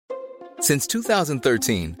Since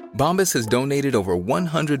 2013, Bombas has donated over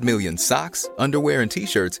 100 million socks, underwear, and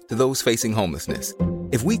T-shirts to those facing homelessness.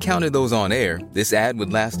 If we counted those on air, this ad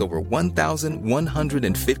would last over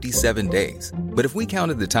 1,157 days. But if we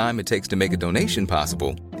counted the time it takes to make a donation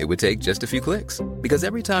possible, it would take just a few clicks. Because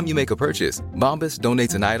every time you make a purchase, Bombas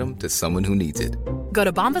donates an item to someone who needs it. Go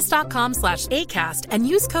to bombas.com/ACAST and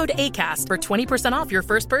use code ACAST for 20% off your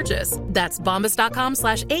first purchase. That's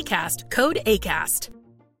bombas.com/ACAST, code ACAST.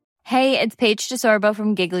 Hey, it's Paige DeSorbo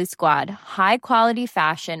from Giggly Squad. High quality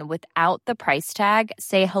fashion without the price tag.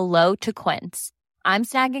 Say hello to Quince. I'm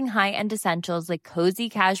snagging high-end essentials like cozy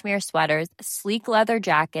cashmere sweaters, sleek leather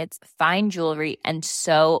jackets, fine jewelry, and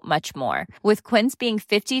so much more. With Quince being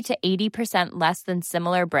 50 to 80% less than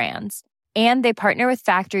similar brands. And they partner with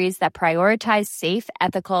factories that prioritize safe,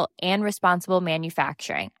 ethical, and responsible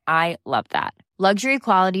manufacturing. I love that. Luxury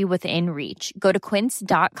quality within reach. Go to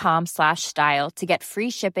quince.com/style to get free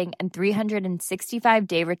shipping and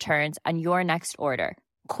 365-day returns on your next order.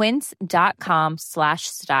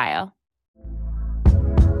 Quince.com/style.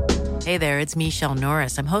 Hey there, it's Michelle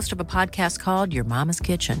Norris. I'm host of a podcast called Your Mama's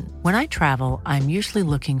Kitchen. When I travel, I'm usually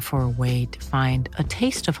looking for a way to find a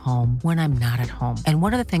taste of home when I'm not at home. And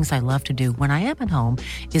one of the things I love to do when I am at home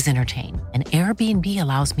is entertain. And Airbnb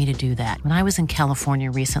allows me to do that. When I was in California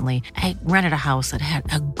recently, I rented a house that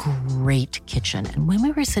had a great kitchen. And when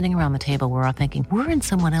we were sitting around the table, we were all thinking, we're in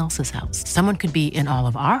someone else's house. Someone could be in all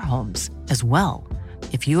of our homes as well.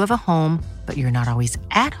 If you have a home, but you're not always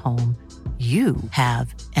at home, you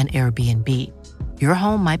have an Airbnb. Your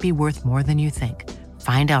home might be worth more than you think.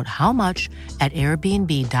 Find out how much at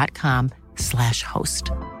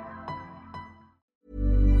airbnb.com/host.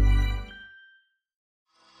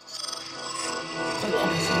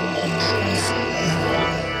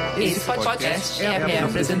 Esse podcast é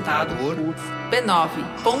apresentado por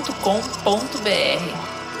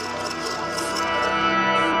b9.com.br.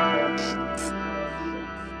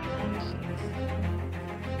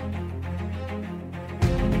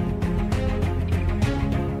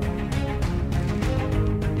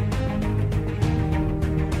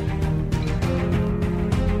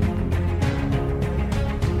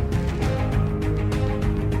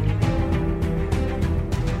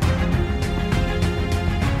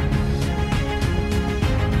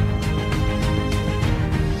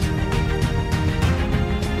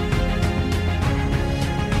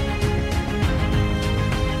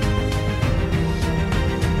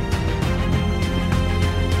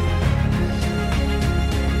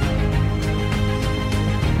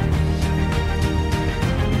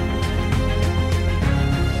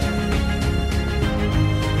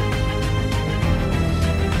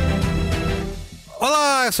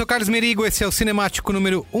 Eu sou Carlos Merigo, esse é o Cinemático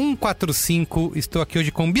número 145. Estou aqui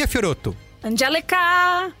hoje com Bia Fiorotto,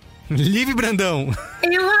 Angélica, Liv Brandão,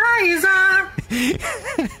 Eliza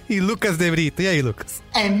e Lucas De Brito. E aí, Lucas?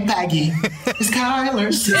 And Peggy,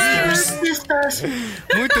 Skyler Sisters.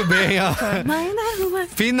 Muito bem, ó.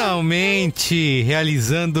 Finalmente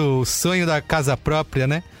realizando o sonho da casa própria,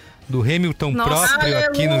 né? Do Hamilton próprio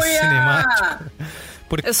aqui no Cinemático.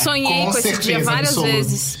 Porque... Eu sonhei com esse dia várias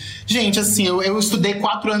vezes. Gente, assim, eu estudei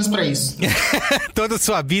 4 anos pra isso. Toda a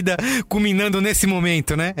sua vida culminando nesse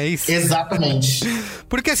momento, né? É isso? Exatamente.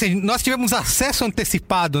 Porque assim, nós tivemos acesso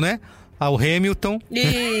antecipado, né? Ao Hamilton.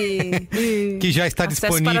 Que já está acesso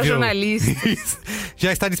disponível. Para jornalistas.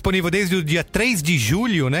 Já está disponível desde o dia 3 de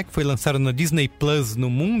julho, né? Que foi lançado no Disney Plus no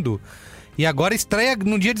mundo. E agora estreia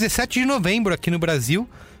no dia 17 de novembro aqui no Brasil.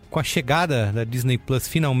 Com a chegada da Disney Plus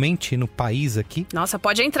finalmente no país aqui. Nossa,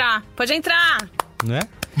 pode entrar! Pode entrar! Não é?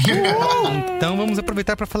 Então vamos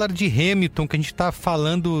aproveitar para falar de Hamilton, que a gente tá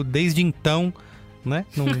falando desde então, né?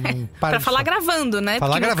 Para falar gravando, né?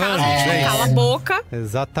 Falar porque gravando, cala a boca.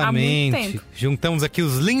 Exatamente. Há muito tempo. Juntamos aqui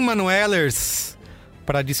os Lin-Manuelers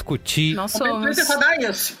para discutir. Nós somos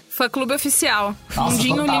fã-clube oficial.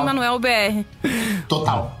 Mundinho Lin-Manuel BR.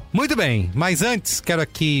 Total. Muito bem, mas antes quero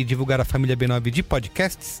aqui divulgar a família B9 de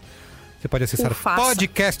podcasts. Você pode acessar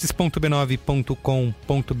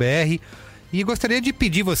podcasts.b9.com.br. E gostaria de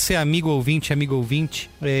pedir você, amigo ouvinte,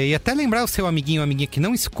 e até lembrar o seu amiguinho ou amiguinha que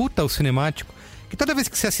não escuta o Cinemático, que toda vez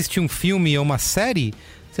que você assistir um filme ou uma série,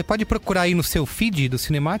 você pode procurar aí no seu feed do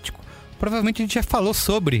Cinemático. Provavelmente a gente já falou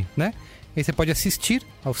sobre, né? Aí você pode assistir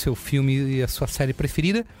ao seu filme e a sua série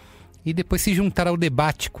preferida e depois se juntar ao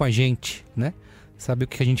debate com a gente, né? Saber o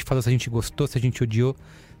que a gente falou, se a gente gostou, se a gente odiou,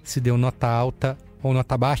 se deu nota alta ou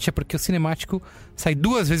nota baixa, porque o Cinemático sai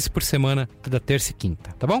 2 vezes por semana, toda terça e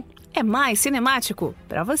quinta, tá bom? É mais Cinemático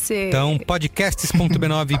pra você. Então,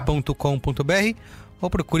 podcasts.b9.com.br ou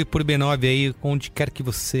procure por B9 aí, onde quer que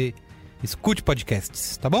você Escute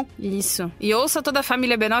podcasts, tá bom? Isso. E ouça toda a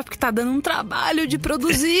família B9, porque tá dando um trabalho de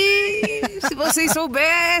produzir. Se vocês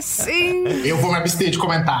soubessem. Eu vou me abster de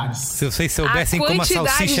comentários. Se vocês soubessem como a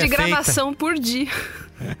salsicha é feita. A quantidade de gravação por dia.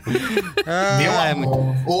 Meu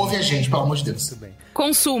amor. Ouve a gente, pelo amor de Deus. Muito bem.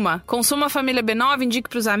 Consuma a família B9, indique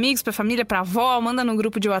pros amigos, pra família, pra avó, manda no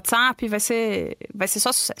grupo de WhatsApp, vai ser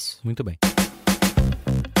só sucesso. Muito bem.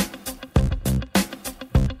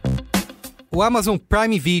 O Amazon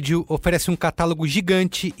Prime Video oferece um catálogo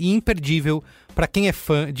gigante e imperdível para quem é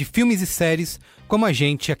fã de filmes e séries como a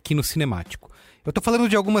gente aqui no Cinemático. Eu tô falando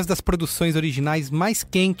de algumas das produções originais mais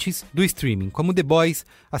quentes do streaming, como The Boys,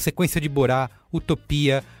 a sequência de Borá,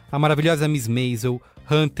 Utopia, A Maravilhosa Miss Maisel,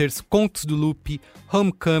 Hunters, Contos do Loop,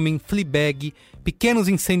 Homecoming, Fleabag, Pequenos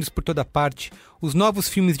Incêndios por Toda Parte, os novos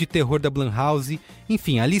filmes de terror da Blumhouse,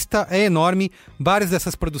 enfim, a lista é enorme, várias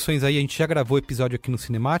dessas produções aí a gente já gravou episódio aqui no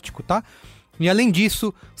Cinemático, tá? E além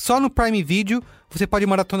disso, só no Prime Video você pode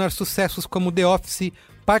maratonar sucessos como The Office,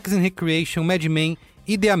 Parks and Recreation, Mad Men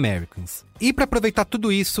e The Americans. E para aproveitar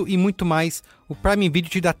tudo isso e muito mais, o Prime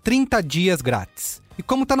Video te dá 30 dias grátis. E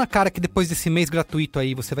como tá na cara que depois desse mês gratuito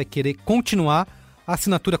aí você vai querer continuar, a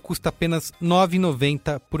assinatura custa apenas R$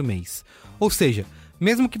 9,90 por mês. Ou seja,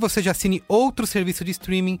 mesmo que você já assine outro serviço de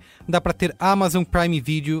streaming, dá para ter Amazon Prime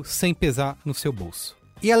Video sem pesar no seu bolso.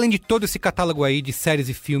 E além de todo esse catálogo aí de séries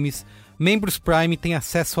e filmes, membros Prime têm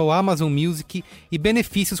acesso ao Amazon Music e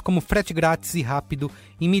benefícios como frete grátis e rápido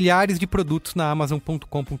em milhares de produtos na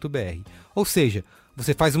Amazon.com.br. Ou seja,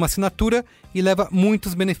 você faz uma assinatura e leva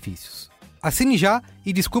muitos benefícios. Assine já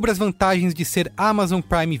e descubra as vantagens de ser Amazon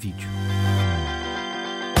Prime Video.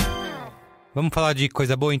 Vamos falar de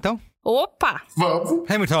coisa boa então? Opa! Vamos!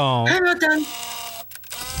 Hamilton!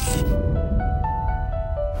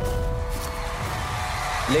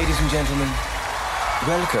 Ladies and gentlemen,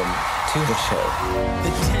 welcome to the show.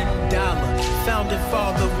 The $10 founding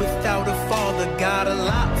father without a father got a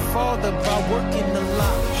lot farther by working a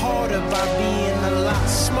lot harder, by being a lot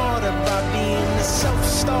smarter, by being a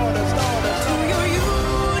self-starter. To your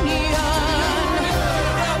union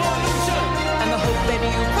and the hope that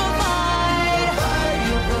you provide.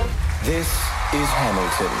 This is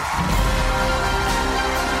Hamilton.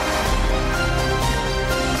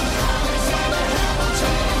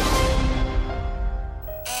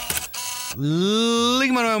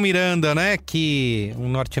 Lin-Manuel Miranda, né? Que um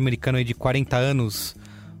norte-americano aí de 40 anos,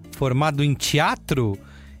 formado em teatro,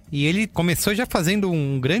 e ele começou já fazendo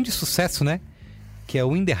um grande sucesso, né? Que é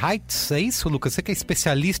o In the Heights, é isso, Lucas? Você que é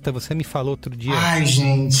especialista, você me falou outro dia. Ai,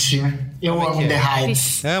 gente, eu amo In the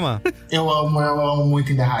Heights. Ama? Eu amo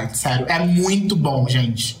muito In the Heights, sério. É muito bom,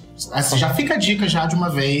 gente. Assim, já fica a dica já de uma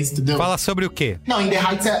vez, entendeu? Fala sobre o quê? Não, In the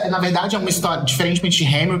Heights, na verdade, é uma história, diferentemente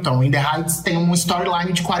de Hamilton, In the Heights tem uma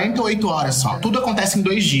storyline de 48 horas só. Tudo acontece em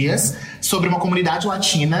 2 dias, sobre uma comunidade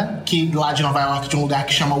latina, que lá de Nova York, de um lugar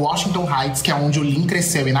que chama Washington Heights, que é onde o Lin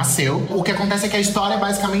cresceu e nasceu. O que acontece é que a história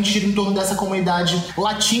basicamente gira em torno dessa comunidade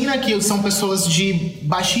latina, que são pessoas de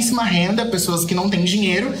baixíssima renda, pessoas que não têm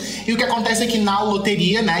dinheiro. E o que acontece é que na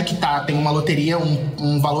loteria, né, que tem uma loteria,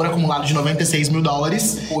 um valor acumulado de $96 mil.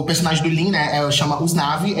 O personagem do Lin, né, chama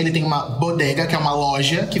Usnavi, ele tem uma bodega, que é uma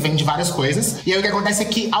loja que vende várias coisas. E aí o que acontece é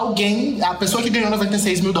que a pessoa que ganhou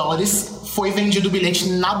 $96 mil, foi vendido o bilhete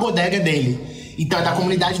na bodega dele. Então é da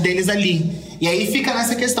comunidade deles ali. E aí fica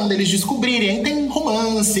nessa questão deles descobrirem. Aí tem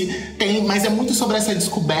romance, mas é muito sobre essa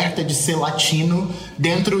descoberta de ser latino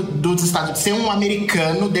dentro dos Estados Unidos. Ser um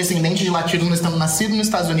americano, descendente de latinos, nascido nos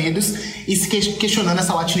Estados Unidos e se questionando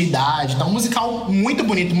essa latinidade. Então um musical muito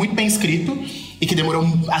bonito, muito bem escrito. E que demorou,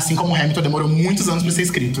 assim como Hamilton, demorou muitos anos pra ser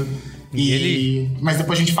escrito. Mas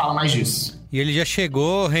depois a gente fala mais disso. E ele já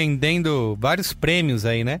chegou rendendo vários prêmios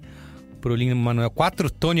aí, né? Pro Lin-Manuel. 4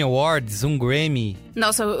 Tony Awards, 1 Grammy.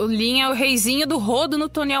 Nossa, o Lin é o reizinho do rodo no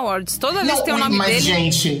Tony Awards. Toda vez que tem o nome dele... Mas,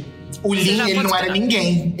 gente, o Lin, ele não era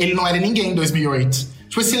ninguém. Ele não era ninguém em 2008.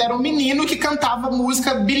 Tipo assim, ele era um menino que cantava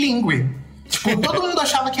música bilíngue. Tipo, todo mundo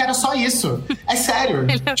achava que era só isso. É sério.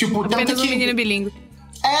 Ele é tipo, apenas um menino bilíngue.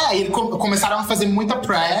 E começaram a fazer muita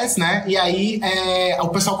press, né? E aí o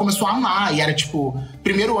pessoal começou a amar. E era, tipo,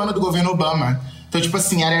 primeiro ano do governo Obama. Então, tipo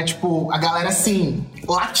assim, era, tipo, a galera, assim,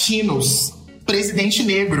 latinos, presidente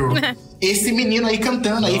negro. Esse menino aí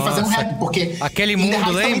cantando, aí fazendo rap, porque... Aquele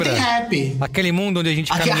mundo, lembra? Tem rap. Aquele mundo onde a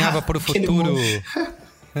gente caminhava pro futuro...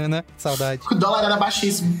 né? Saudade. O dólar era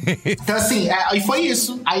baixíssimo. Então, assim, aí foi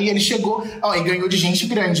isso. Aí ele chegou, e ganhou de gente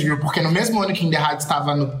grande, viu? Porque no mesmo ano que In the Heights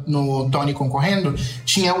estava no Tony concorrendo,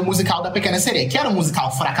 tinha o musical da Pequena Sereia, que era um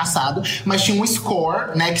musical fracassado, mas tinha um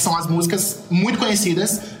score, né? Que são as músicas muito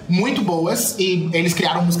conhecidas, muito boas, e eles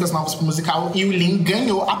criaram músicas novas pro musical, e o Lin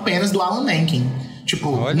ganhou apenas do Alan Menken.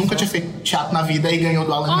 Tipo, Olha nunca só. tinha feito teatro na vida e ganhou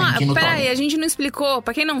do Alan Menken no Peraí, Tony. a gente não explicou.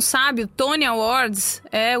 Pra quem não sabe, o Tony Awards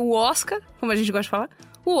é o Oscar, como a gente gosta de falar,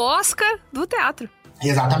 o Oscar do teatro,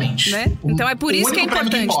 Exatamente. né? Então é por O isso que é único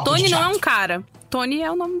prêmio que importante. importa de Tony não é teatro. um cara. Tony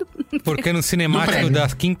é o nome do... Porque no Do cinemático prêmio. da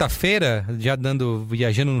quinta-feira, já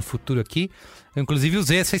viajando no futuro aqui, eu inclusive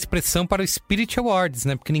usei essa expressão para o Spirit Awards,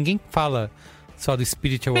 né? Porque ninguém fala só do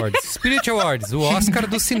Spirit Awards. Spirit Awards, o Oscar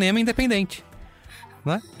do cinema independente.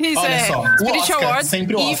 Né? Isso Olha só, o Spirit Oscar, Awards,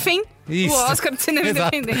 sempre o Oscar. hífen, Isso. o Oscar do cinema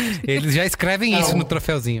Exato. independente. Eles já escrevem isso Não. no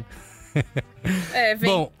troféuzinho. É, vem.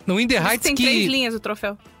 Bom, no In The Heights Tem 3 que... linhas o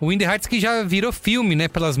troféu. O In The Heights que já virou filme, né?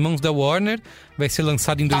 Pelas mãos da Warner. Vai ser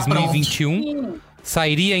lançado em Tá 2021.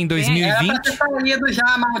 Sairia em Era 2020. pra ter saído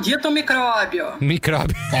já, maldito micróbio.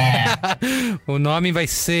 Micróbio. É. O nome vai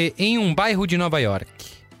ser Em um Bairro de Nova York.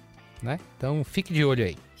 Né? Então fique de olho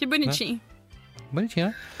aí. Que bonitinho. Bonitinho,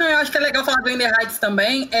 né? Eu acho que é legal falar do In The Heights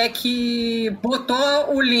também, é que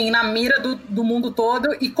botou o Lin na mira do mundo todo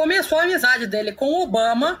e começou a amizade dele com o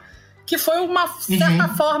Obama, que foi uma certa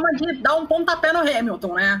forma de dar um pontapé no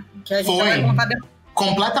Hamilton, né? Que a gente Foi. vai contar depois.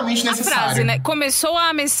 Completamente A necessário. frase, né? Começou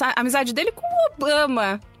a amizade dele com o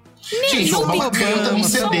Obama. Gente, o Obama Obama, canta num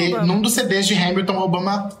CD. Obama. Num dos CDs de Hamilton, o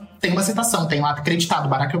Obama tem uma citação, tem lá acreditado,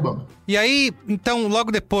 Barack Obama. E aí, então,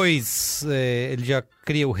 logo depois, ele já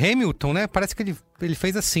cria o Hamilton, né? Parece que ele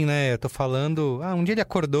fez assim, né? Eu tô falando... um dia ele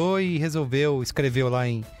acordou e escreveu lá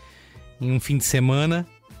em um fim de semana,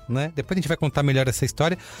 né? Depois a gente vai contar melhor essa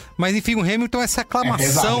história. Mas, enfim, o Hamilton, essa pesada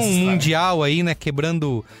aclamação essa história. mundial aí, né?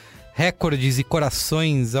 Quebrando recordes e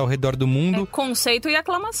corações ao redor do mundo. Conceito e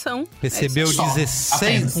aclamação. Recebeu Só, 16...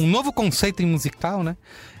 apenas. Um novo conceito em musical, né?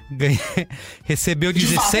 Recebeu De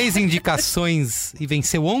 16 indicações e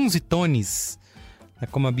venceu 11 Tonys.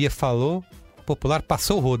 Como a Bia falou, o popular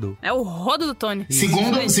passou o rodo. É o rodo do Tony.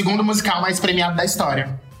 Segundo musical mais premiado da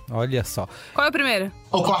história. Olha só. Qual é o primeiro?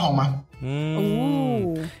 Oklahoma.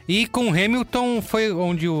 E com o Hamilton foi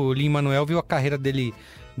onde o Lin-Manuel viu a carreira dele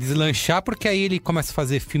deslanchar, porque aí ele começa a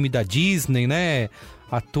fazer filme da Disney, né?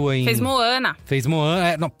 Atua em... Fez Moana. Fez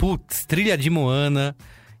Moana. Putz, trilha de Moana.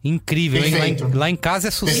 Incrível, hein? Perfeito. Lá em casa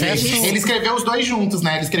é sucesso. Perfeito. Ele escreveu os dois juntos,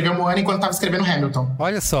 né? Ele escreveu Moana enquanto tava escrevendo Hamilton.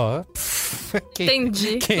 Olha só.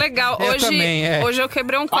 Entendi. Legal. Eu Hoje, também, hoje eu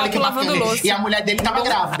quebrei um Olha copo que lavando bacana. louça. E a mulher dele tava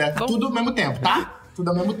grávida. Bom. Tudo ao mesmo tempo, tá? Tudo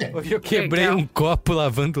ao mesmo tempo. Hoje eu quebrei Legal. um copo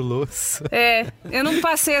lavando louça. Eu não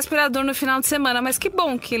passei aspirador no final de semana, mas que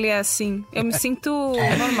bom que ele é assim. Eu me sinto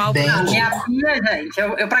normal. bem com Minha louco. pia, gente,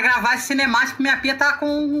 eu pra gravar esse cinemático, minha pia tá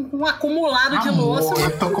com um acumulado de louça. Amor,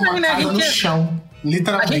 eu tô com uma Né? casa no chão. A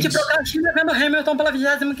Literalmente. gente procrastina vendo Hamilton pela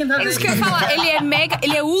 25ª É vez. isso que eu ia falar.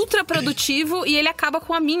 Ele é ultra produtivo e ele acaba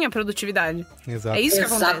com a minha produtividade. Exato. É isso que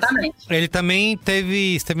acontece. Exatamente. Ele também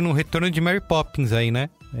esteve no retorno de Mary Poppins aí, né?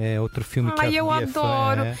 É outro filme que a Ai, eu Bia é fã,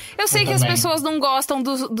 adoro. é. Eu sei Eu que as também. pessoas não gostam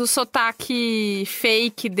do sotaque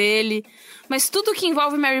fake dele, mas tudo que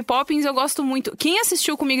envolve Mary Poppins eu gosto muito. Quem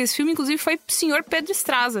assistiu comigo esse filme, inclusive, foi o senhor Pedro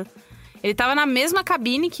Estraza. Ele tava na mesma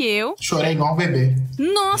cabine que eu. Chorei igual um bebê.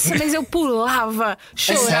 Nossa, mas eu pulava,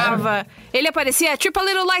 chorava. Ele aparecia, tipo a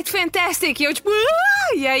Little Light Fantastic. E eu, tipo,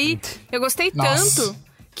 e aí eu gostei Nossa, tanto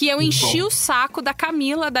que eu muito enchi bom. o saco da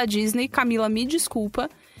Camila da Disney. Camila, me desculpa.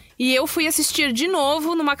 E eu fui assistir de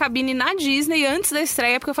novo numa cabine na Disney antes da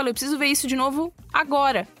estreia, porque eu falei, eu preciso ver isso de novo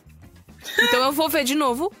agora. Então eu vou ver de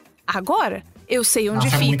novo agora. Eu sei onde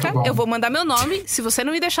Nossa, é muito fica, bom. eu vou mandar meu nome. Se você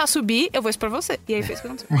não me deixar subir, eu vou expor você. E aí fez o que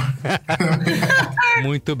aconteceu.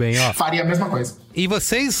 Muito bem, ó. Faria a mesma coisa. E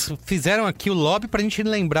vocês fizeram aqui o lobby pra gente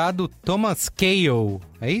lembrar do Thomas Kail,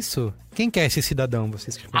 é isso? Quem que é esse cidadão,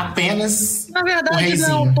 vocês que conhecem? Apenas Na o verdade,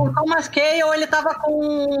 reizinho. não. O Thomas Kail, ele tava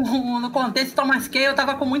com... No contexto, Thomas Kail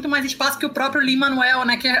tava com muito mais espaço que o próprio Lin-Manuel,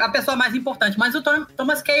 né? Que é a pessoa mais importante. Mas o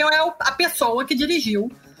Thomas Kail é a pessoa que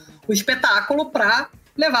dirigiu o espetáculo pra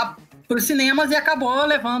levar pros cinemas e acabou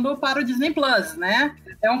levando para o Disney Plus, né?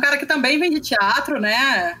 É um cara que também vem de teatro,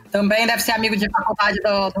 né? Também deve ser amigo de faculdade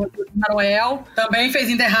do Manuel. Também fez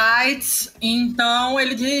In The Heights. Então,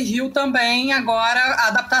 ele dirigiu também agora a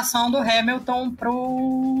adaptação do Hamilton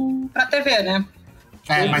pra TV, né?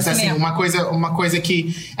 Mas assim, uma coisa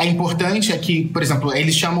que é importante é que, por exemplo,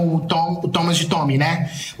 eles chamam o Thomas de Tommy,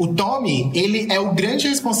 né? O Tommy, ele é o grande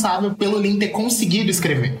responsável pelo Lin ter conseguido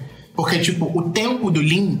escrever. Porque, tipo, o tempo do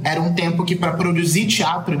Lin era um tempo que pra produzir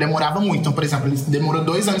teatro demorava muito. Então, por exemplo, ele demorou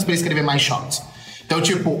 2 anos pra escrever mais shots. Então,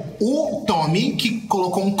 tipo, o Tommy que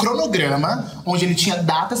colocou um cronograma onde ele tinha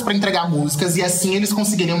datas pra entregar músicas e assim eles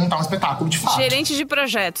conseguiriam montar um espetáculo de fato. Gerente de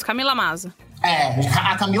projetos, Camila Maza.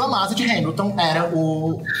 A Camila Maza de Hamilton era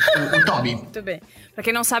o Tommy. Muito bem. Pra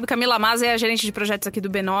quem não sabe, Camila Maza é a gerente de projetos aqui do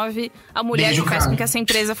B9, a mulher Beijo, que faz com Cami. que essa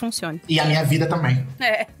empresa funcione. E a minha vida também.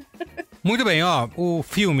 É. Muito bem, ó, o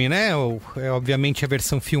filme, né, é obviamente a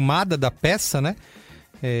versão filmada da peça, né,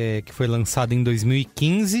 que foi lançada em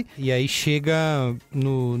 2015, e aí chega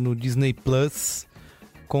no Disney Plus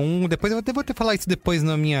com... Depois eu vou ter que falar isso depois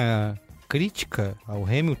na minha crítica ao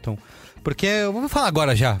Hamilton, porque eu vou falar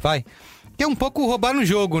agora já, vai. Que é um pouco roubar no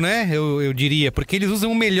jogo, né? Eu diria. Porque eles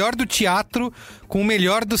usam o melhor do teatro com o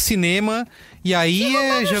melhor do cinema. E aí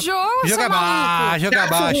joga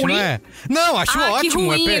abaixo, não é? Não, acho ótimo. Que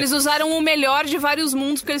ruim, eles usaram o melhor de vários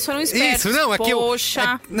mundos porque eles foram espertos. Isso, não, é que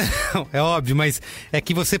Poxa. Não, é óbvio, mas é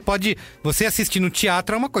que você pode... Você assistir no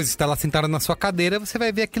teatro é uma coisa. Você tá lá sentado na sua cadeira, você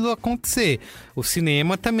vai ver aquilo acontecer. O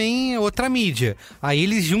cinema também é outra mídia. Aí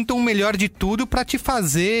eles juntam o melhor de tudo pra te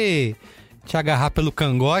fazer... Te agarrar pelo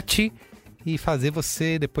cangote... E fazer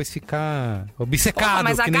você depois ficar obcecado,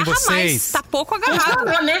 mas que nem vocês. Mais, tá pouco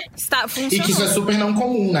agarrado, né? E que isso é super não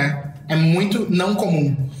comum, né? É muito não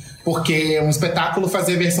comum. Porque um espetáculo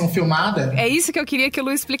fazer versão filmada... É isso que eu queria que o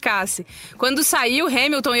Lu explicasse. Quando saiu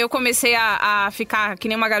Hamilton e eu comecei a ficar que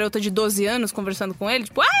nem uma garota de 12 anos conversando com ele,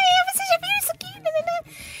 tipo, você já viu isso aqui?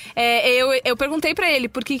 Eu perguntei pra ele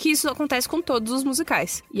por que isso acontece com todos os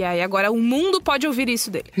musicais. E aí agora o mundo pode ouvir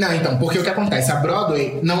isso dele. Não, então, porque o que acontece? A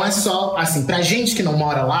Broadway não é só, assim, pra gente que não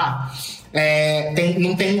mora lá,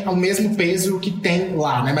 não tem o mesmo peso que tem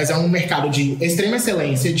lá, né? Mas é um mercado de extrema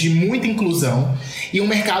excelência, de muita inclusão. E um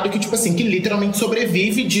mercado que, tipo assim, que literalmente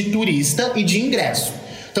sobrevive de turista e de ingresso.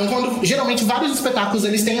 Então, geralmente, vários espetáculos,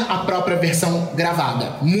 eles têm a própria versão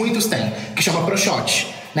gravada. Muitos têm, que chama Pro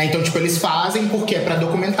Shot. Né? Então, tipo, eles fazem porque é pra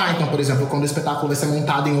documentar. Então, por exemplo, quando o espetáculo vai ser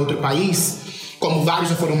montado em outro país, como vários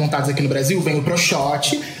já foram montados aqui no Brasil, vem o Pro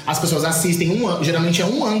Shot, as pessoas assistem, geralmente é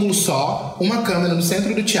um ângulo só, uma câmera no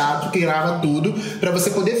centro do teatro que grava tudo, pra você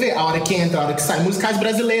poder ver a hora que entra, a hora que sai. Musicais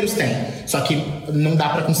brasileiros tem, só que não dá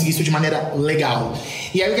pra conseguir isso de maneira legal.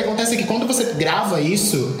 E aí o que acontece é que quando você grava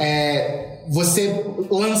isso, você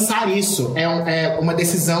lançar isso é uma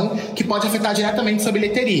decisão que pode afetar diretamente sua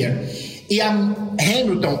bilheteria. E a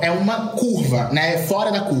Hamilton é uma curva, né?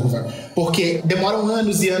 Fora da curva. Porque demoram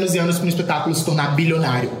anos e anos e anos para um espetáculo se tornar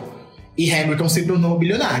bilionário. E Hamilton se tornou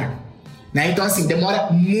bilionário. Né? Então, assim,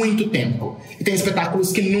 demora muito tempo. E tem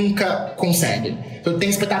espetáculos que nunca conseguem. Então, tem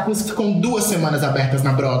espetáculos que ficam 2 semanas abertas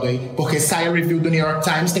na Broadway. Porque sai a review do New York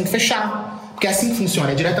Times, tem que fechar. Porque é assim que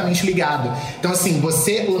funciona, é diretamente ligado. Então, assim,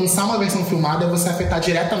 você lançar uma versão filmada é você afetar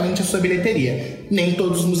diretamente a sua bilheteria. Nem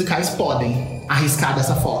todos os musicais podem arriscar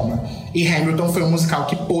dessa forma. E Hamilton foi um musical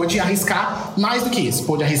que pôde arriscar mais do que isso.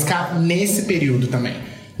 Pôde arriscar nesse período também,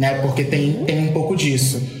 né? Porque tem um pouco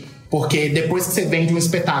disso. Porque depois que você vende um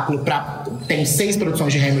espetáculo tem 6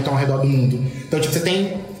 produções de Hamilton ao redor do mundo. Então, tipo, você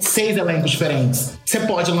tem 6 elencos diferentes. Você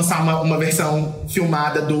pode lançar uma versão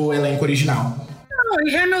filmada do elenco original.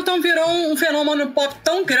 E Hamilton virou um fenômeno pop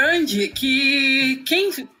tão grande que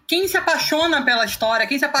quem se apaixona pela história,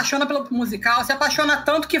 quem se apaixona pelo musical, se apaixona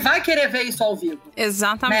tanto que vai querer ver isso ao vivo.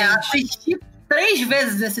 Exatamente. Assistir 3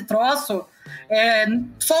 vezes esse troço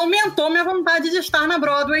só aumentou minha vontade de estar na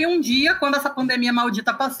Broadway um dia, quando essa pandemia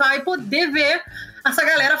maldita passar, e poder ver essa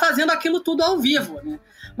galera fazendo aquilo tudo ao vivo, né?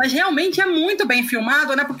 Mas realmente é muito bem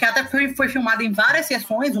filmado, né? Porque até foi filmado em várias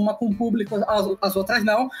sessões, uma com público, as outras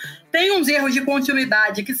não. Tem uns erros de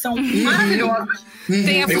continuidade que são maravilhosos.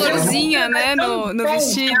 Tem a florzinha, né, no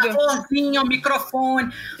vestido. Tem a florzinha, o microfone.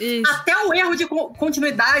 Isso. Até o erro de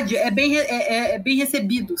continuidade é bem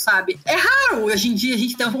recebido, sabe? É raro hoje em dia a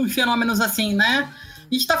gente ter uns fenômenos assim, né?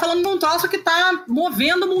 A gente tá falando de um troço que tá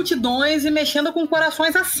movendo multidões e mexendo com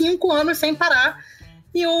corações há 5 anos sem parar.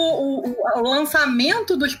 E o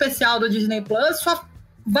lançamento do especial do Disney Plus só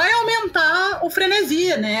vai aumentar o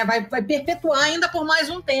frenesi, né? Vai perpetuar ainda por mais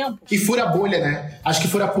um tempo. E fura a bolha, né? Acho que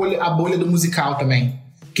fura a bolha do musical também.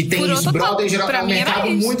 Que tem Furou isso. Broadway geralmente é um mercado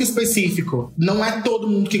muito específico. Não é todo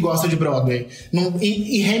mundo que gosta de Broadway.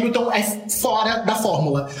 E Hamilton é fora da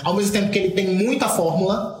fórmula. Ao mesmo tempo que ele tem muita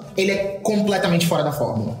fórmula, ele é completamente fora da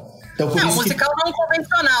fórmula. Então, o musical não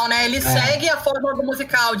convencional, né? Ele segue a fórmula do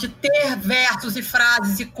musical de ter versos e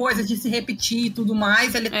frases e coisas de se repetir e tudo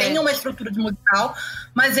mais. Ele tem uma estrutura de musical,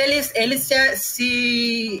 mas ele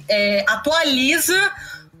se atualiza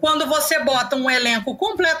quando você bota um elenco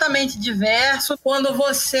completamente diverso, quando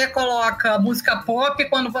você coloca música pop,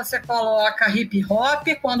 quando você coloca hip hop,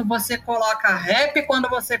 quando você coloca rap, quando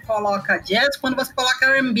você coloca jazz, quando você coloca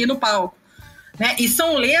R&B no palco, né? E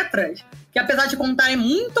são letras que, apesar de contarem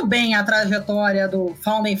muito bem a trajetória do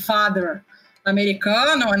Founding Father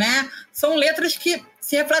americano, né, são letras que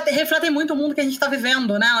se refletem muito o mundo que a gente está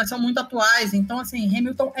vivendo, né? Elas são muito atuais. Então, assim,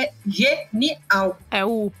 Hamilton é genial. É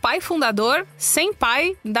o pai fundador, sem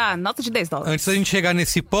pai, da nota de $10. Antes da gente chegar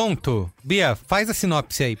nesse ponto, Bia, faz a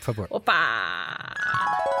sinopse aí, por favor. Opa!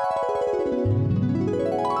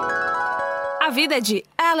 vida de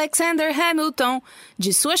Alexander Hamilton,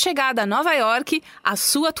 de sua chegada a Nova York, a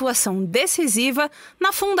sua atuação decisiva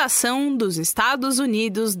na fundação dos Estados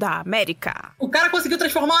Unidos da América. O cara conseguiu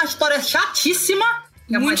transformar uma história chatíssima.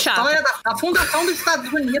 É uma história da fundação dos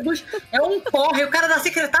Estados Unidos. É um porre. O cara da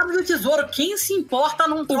secretária do Tesouro. Quem se importa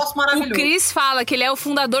num troço maravilhoso? O Chris fala que ele é o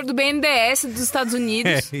fundador do BNDES dos Estados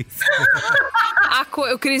Unidos. É isso.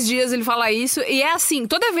 O Chris Dias, ele fala isso. E é assim,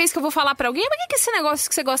 toda vez que eu vou falar pra alguém, mas que é esse negócio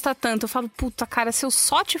que você gosta tanto? Eu falo, puta, cara, se eu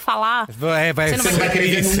só te falar... Você não vai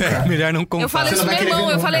querer isso. É melhor não contar. Eu falei isso pro meu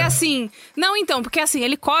irmão, eu falei assim... Não, então, porque assim,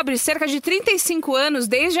 ele cobre cerca de 35 anos,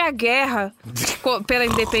 desde a guerra pela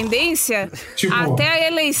independência, até a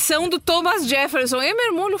eleição do Thomas Jefferson. E meu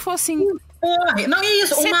irmão, ele falou assim... Porra, não, e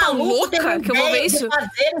isso, você o maluco tá louca teve que eu vou ver isso?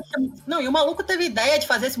 Não, e o maluco teve ideia de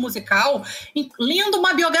fazer esse musical lendo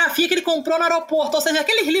uma biografia que ele comprou no aeroporto. Ou seja,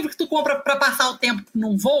 aqueles livros que tu compra pra passar o tempo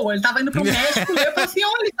num voo, ele tava indo pro México e eu falei assim,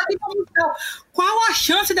 olha, ele tá aqui no musical. Qual a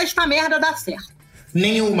chance desta merda dar certo?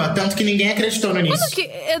 Nenhuma, tanto que ninguém acreditou no início.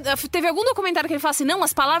 Teve algum documentário que ele fala assim, não,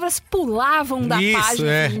 as palavras pulavam da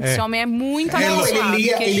página. Gente, esse homem é muito abençoado.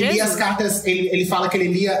 Ele lia as cartas, ele fala que ele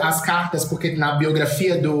lia as cartas, porque na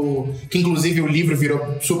biografia que inclusive o livro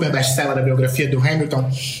virou super best-seller, a biografia do Hamilton,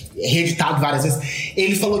 reeditado várias vezes,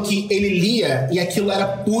 ele falou que ele lia e aquilo era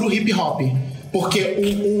puro hip-hop. Porque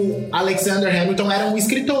o Alexander Hamilton era um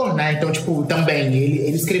escritor, né? Então, tipo, também,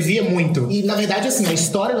 ele escrevia muito. E, na verdade, assim, a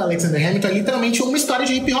história do Alexander Hamilton é literalmente uma história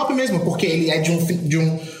de hip-hop mesmo. Porque ele é de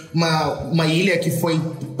uma ilha que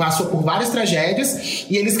passou por várias tragédias.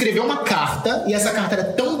 E ele escreveu uma carta. E essa carta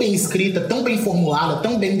era tão bem escrita, tão bem formulada,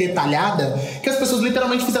 tão bem detalhada, que as pessoas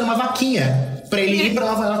literalmente fizeram uma vaquinha pra ele ir pra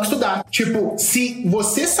Nova York estudar. Tipo, se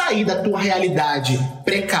você sair da tua realidade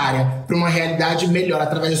precária pra uma realidade melhor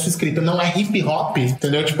através da sua escrita, não é hip hop,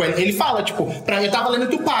 entendeu? Tipo, ele fala, tipo, pra mim eu tava lendo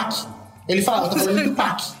Tupac. Ele fala, eu tava lendo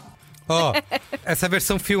Tupac. Ó, essa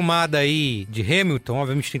versão filmada aí de Hamilton,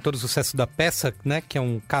 obviamente tem todo o sucesso da peça, né? Que é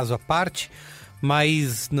um caso à parte,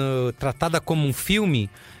 mas tratada como um filme,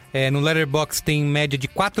 no Letterboxd tem média de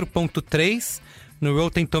 4.3. No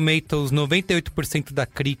Rotten Tomatoes, 98% da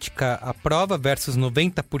crítica aprova versus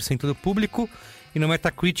 90% do público. E no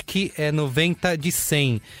Metacritic é 90 de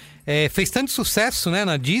 100. Fez tanto sucesso, né,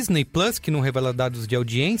 na Disney Plus, que não revela dados de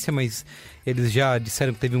audiência, mas eles já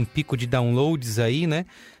disseram que teve um pico de downloads aí, né?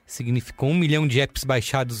 Significou 1 milhão de apps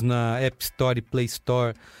baixados na App Store e Play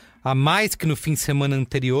Store a mais que no fim de semana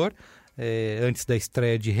anterior. Antes da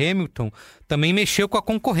estreia de Hamilton, também mexeu com a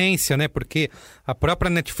concorrência, né? Porque a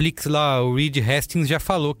própria Netflix lá, o Reed Hastings já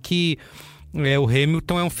falou que o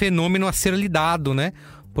Hamilton é um fenômeno a ser lidado, né?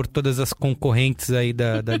 Por todas as concorrentes aí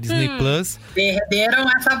da Disney Plus. Perderam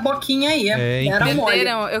essa boquinha aí.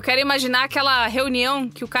 Perderam. Eu quero imaginar aquela reunião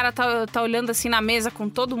que o cara tá olhando assim na mesa com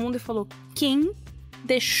todo mundo e falou: quem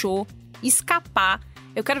deixou escapar?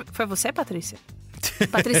 Foi você, Patrícia?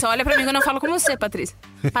 Patrícia, olha pra mim que eu não falo com você, Patrícia.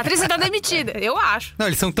 Patrícia tá demitida, eu acho. Não,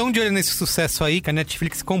 eles são tão de olho nesse sucesso aí que a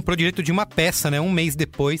Netflix comprou direito de uma peça, né? Um mês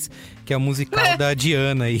depois, que é o musical da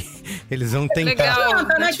Diana aí. Eles vão tentar... Legal,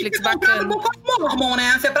 a Netflix bacana. O Book of Mormon,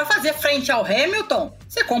 né? Se é pra fazer frente ao Hamilton,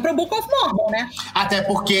 você compra o Book of Mormon, né? Até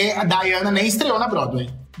porque a Diana nem estreou na Broadway.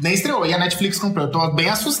 Nem estreou, e a Netflix comprou. Eu tô bem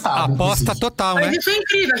assustado. Aposta total, né? Mas isso é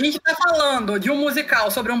incrível. A gente tá falando de um musical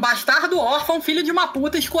sobre um bastardo órfão, filho de uma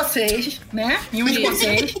puta escocês, né? E um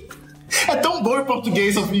escocês. É tão bom em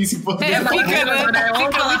português ouvir isso em português. É muito bom, né?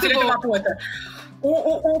 Fica muito filho de uma puta.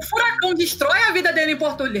 O furacão destrói a vida dele em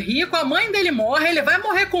Porto Rico, a mãe dele morre, ele vai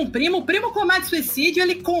morrer com o primo comete suicídio,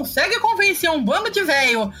 ele consegue convencer um bando de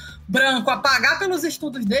velho branco a pagar pelos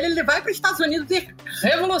estudos dele, ele vai para os Estados Unidos e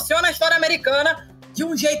revoluciona a história americana de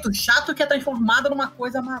um jeito chato que é transformado numa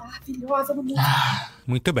coisa maravilhosa no mundo.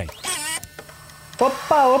 Muito bem.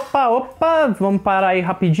 Opa, vamos parar aí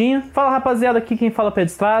rapidinho. Fala, rapaziada, aqui quem fala é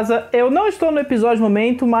Pedro Estraza. Eu não estou no episódio no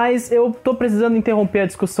momento, mas eu tô precisando interromper a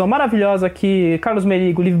discussão maravilhosa que Carlos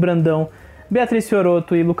Merigo, Liv Brandão, Beatriz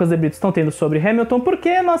Fiorotto e Lucas De Brito estão tendo sobre Hamilton,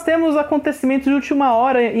 porque nós temos acontecimentos de última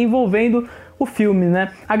hora envolvendo o filme,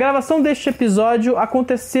 né? A gravação deste episódio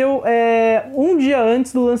aconteceu um dia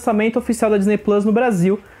antes do lançamento oficial da Disney Plus no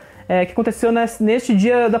Brasil, que aconteceu neste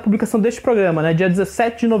dia da publicação deste programa, né? Dia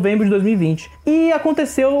 17 de novembro de 2020. E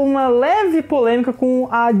aconteceu uma leve polêmica com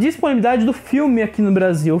a disponibilidade do filme aqui no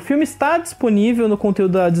Brasil. O filme está disponível no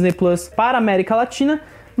conteúdo da Disney Plus para a América Latina,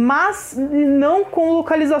 mas não com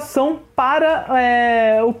localização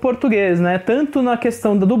para o português, né? Tanto na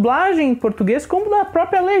questão da dublagem em português, como da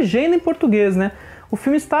própria legenda em português, né? O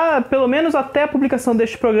filme está, pelo menos até a publicação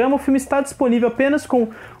deste programa, o filme está disponível apenas com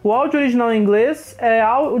o áudio original em inglês,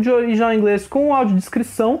 áudio original em inglês com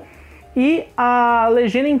audiodescrição, e a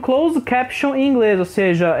legenda em closed caption em inglês, ou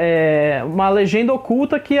seja, é uma legenda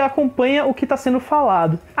oculta que acompanha o que está sendo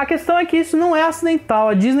falado. A questão é que isso não é acidental.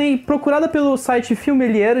 A Disney, procurada pelo site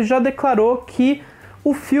Filmelier, já declarou que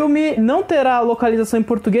o filme não terá localização em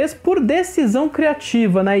português por decisão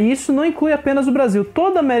criativa, né? E isso não inclui apenas o Brasil.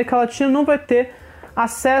 Toda a América Latina não vai ter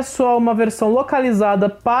acesso a uma versão localizada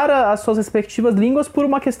para as suas respectivas línguas por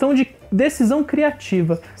uma questão de decisão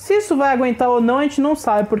criativa. Se isso vai aguentar ou não, a gente não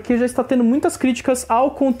sabe, porque já está tendo muitas críticas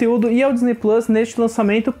ao conteúdo e ao Disney Plus neste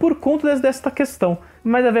lançamento por conta desta questão.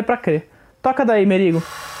 Mas é ver pra crer. Toca daí, Merigo.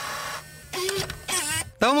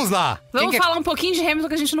 Então vamos lá. Vamos falar um pouquinho de Hamilton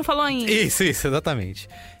que a gente não falou ainda. Isso, exatamente.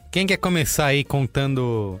 Quem quer começar aí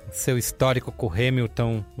contando seu histórico com o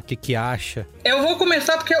Hamilton, o que acha? Eu vou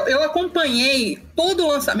começar porque eu acompanhei todo o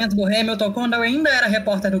lançamento do Hamilton quando eu ainda era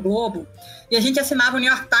repórter do Globo e a gente assinava o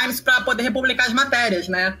New York Times para poder republicar as matérias,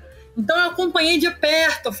 né? Então eu acompanhei de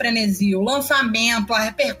perto o frenesi, o lançamento, a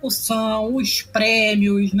repercussão, os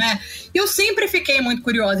prêmios, né? E eu sempre fiquei muito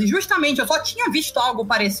curiosa. E justamente eu só tinha visto algo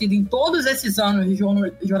parecido em todos esses anos de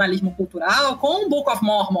jornalismo cultural com o Book of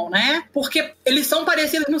Mormon, né? Porque eles são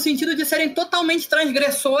parecidos no sentido de serem totalmente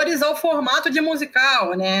transgressores ao formato de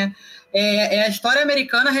musical, né? É a história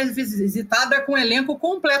americana revisitada com um elenco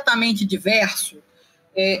completamente diverso.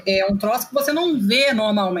 É um troço que você não vê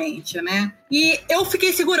normalmente, né? E eu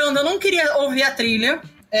fiquei segurando, eu não queria ouvir a trilha.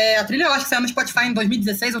 A trilha eu acho que saiu no Spotify em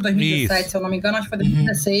 2016 ou 2017, Isso. Se eu não me engano, acho que foi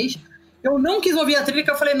 2016. Eu não quis ouvir a trilha,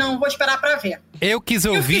 que eu falei, não, vou esperar pra ver. Eu quis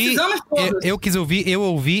ouvir, eu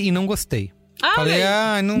ouvi e não gostei. Falei,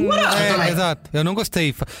 não. Exato. Eu não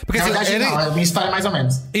gostei. Porque, na verdade, não, a minha história é mais ou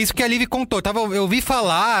menos. Isso que a Liv contou. Eu ouvi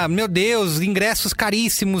falar, meu Deus, ingressos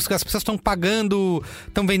caríssimos, que as pessoas estão pagando,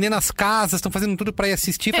 estão vendendo as casas, estão fazendo tudo pra ir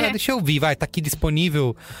assistir. Falei, deixa eu ouvir, tá aqui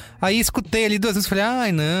disponível. Aí escutei ali 2 vezes,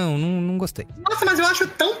 falei, não gostei. Nossa, mas eu acho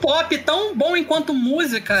tão pop, tão bom enquanto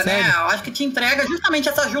música, Sério? né? Eu acho que te entrega justamente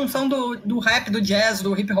essa junção do rap, do jazz,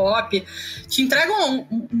 do hip hop. Te entrega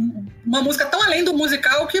uma música tão além do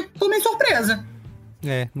musical que tomei surpresa.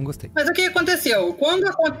 Não gostei. Mas o que aconteceu?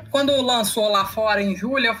 Quando lançou lá fora em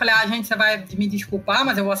julho, eu falei, gente, você vai me desculpar,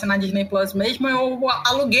 mas eu vou assinar Disney Plus mesmo. Eu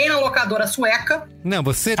aluguei na locadora sueca. Não,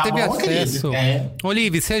 você teve acesso.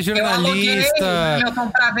 Olivia, você é jornalista. Eu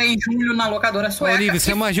aluguei pra ver em julho na locadora sueca. Olivia,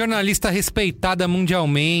 você é uma jornalista respeitada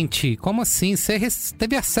mundialmente. Como assim? Você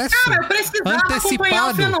teve acesso? Cara, eu precisava acompanhar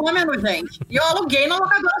o fenômeno, gente. E eu aluguei na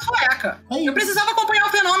locadora sueca. Eu precisava acompanhar o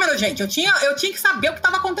fenômeno, gente. Eu tinha que saber o que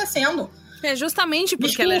estava acontecendo. Justamente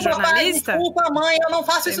porque ela é jornalista. Pai, desculpa, mãe, eu não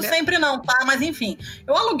faço isso sempre não, tá? Mas enfim,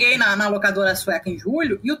 eu aluguei na locadora sueca em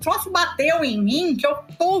julho e o troço bateu em mim que eu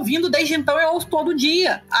tô ouvindo desde então, eu ouço todo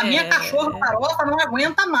dia. A minha cachorra farofa não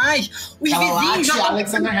aguenta mais. Os vizinhos já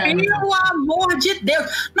estão pelo amor de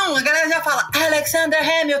Deus. Não, a galera já fala, Alexander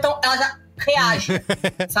Hamilton, ela já reage,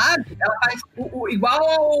 sabe? Ela faz igual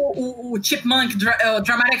o Chipmunk, o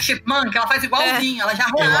Dramatic Chipmunk, ela faz igualzinho, ela já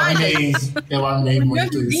reage. Eu amei muito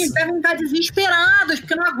isso. Os vizinhos devem estar desesperados,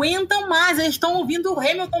 porque não aguentam mais, eles estão ouvindo o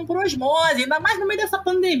Hamilton por osmose, ainda mais no meio dessa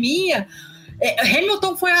pandemia.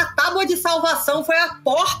 Hamilton foi a tábua de salvação, foi a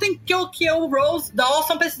porta em que eu, Rose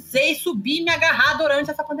Dawson, precisei subir e me agarrar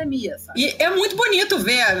durante essa pandemia, sabe? E é muito bonito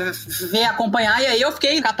ver, acompanhar, e aí eu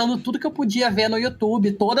fiquei catando tudo que eu podia ver no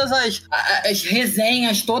YouTube, todas as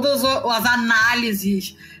resenhas, todas as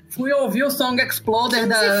análises. Fui ouvir o Song Exploder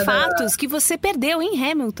fatos que você perdeu em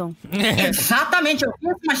Hamilton. Exatamente, eu vi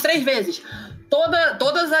umas 3 vezes.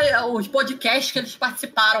 Todos os podcasts que eles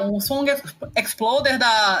participaram, o Song Exploder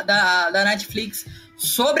da Netflix,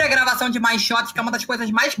 sobre a gravação de Mais Shots, que é uma das coisas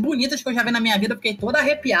mais bonitas que eu já vi na minha vida, fiquei toda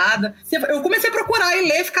arrepiada. Eu comecei a procurar e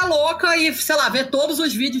ler, ficar louca e, sei lá, ver todos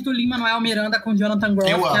os vídeos do Lin-Manuel Miranda com Jonathan Groff,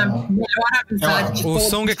 que é a melhor amizade de todos. O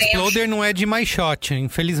Song Exploder não é de My Shot,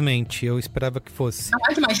 infelizmente. Eu esperava que fosse. Não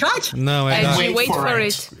é de My Shot? Não, é de Wait for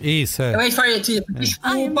It. Isso, Wait for It.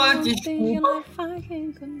 Desculpa.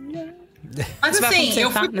 Mas assim, eu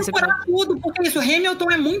fui procurar tudo, porque isso,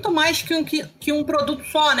 Hamilton é muito mais que um produto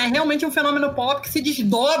só, né? Realmente é um fenômeno pop que se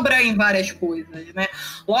desdobra em várias coisas, né?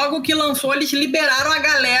 Logo que lançou, eles liberaram a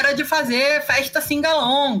galera de fazer festa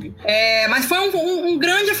sing-along. Mas foi um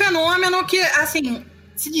grande fenômeno que, assim,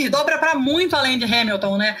 se desdobra para muito além de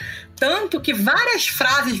Hamilton, né? Tanto que várias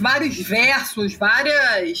frases, vários versos,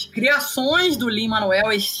 várias criações do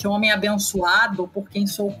Lin-Manuel, este homem abençoado, por quem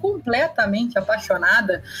sou completamente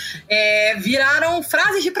apaixonada, viraram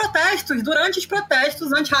frases de protestos, durante os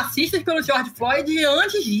protestos antirracistas pelo George Floyd e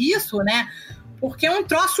antes disso, né? Porque é um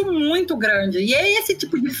troço muito grande. E é esse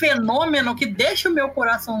tipo de fenômeno que deixa o meu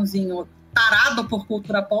coraçãozinho tarado por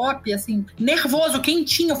cultura pop, assim, nervoso,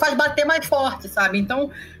 quentinho, faz bater mais forte, sabe? Então,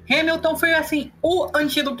 Hamilton foi, assim, o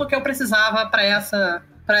antídoto que eu precisava pra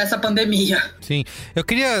essa pandemia. Sim. Eu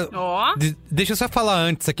queria... Deixa eu só falar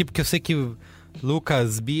antes aqui, porque eu sei que o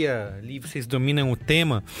Lucas, Bia, Liv, vocês dominam o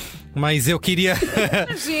tema, mas eu queria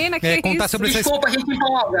Imagina, que contar isso? Desculpa, a gente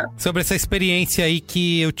empolga. sobre essa experiência aí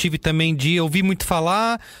que eu tive também de ouvir muito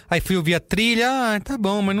falar, aí fui ouvir a trilha, tá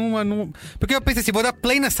bom, mas não... Porque eu pensei assim, vou dar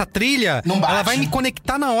play nessa trilha, ela vai me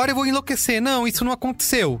conectar na hora e eu vou enlouquecer. Não, isso não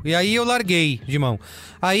aconteceu. E aí eu larguei de mão.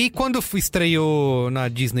 Aí quando estreou na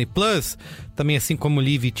Disney Plus, também assim como o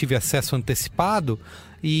Liv, tive acesso antecipado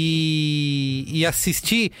e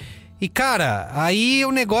assisti... E, cara, aí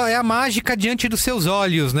o negócio é a mágica diante dos seus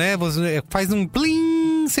olhos, né? Você faz um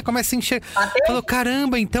plim, você começa a enxergar. Falou,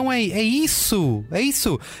 caramba, então é isso, é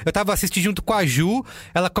isso. Eu tava assistindo junto com a Ju,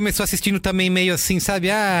 ela começou assistindo também meio assim, sabe?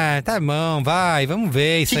 Ah, tá bom, vamos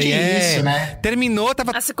ver, isso aí que é. Isso, né? Terminou,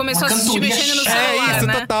 tava... Você começou a assistir mexendo no celular, É isso,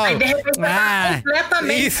 né? total. Aí, de repente,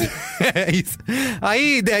 completamente... Isso, é isso.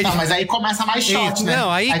 Aí... Não, mas aí começa mais shot, isso, né? Não,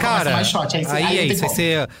 aí cara... Começa mais shot, aí é isso,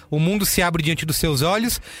 o mundo se abre diante dos seus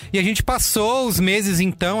olhos e a gente passou os meses,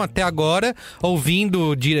 então, até agora,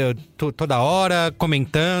 ouvindo toda hora,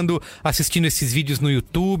 comentando, assistindo esses vídeos no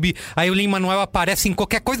YouTube. Aí o Lin-Manuel aparece em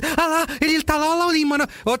qualquer coisa. Ah lá, ele tá lá o Lin-Manuel.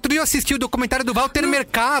 Outro dia eu assisti o documentário do Walter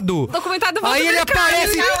Mercado. Documentário do Walter Aí ele Mercado,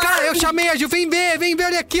 aparece, cara, eu chamei a Ju, vem ver,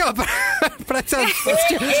 olha aqui, ó. pra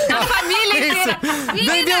assistir. A família inteira.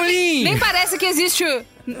 Vem ver o Lin. Nem parece que existe...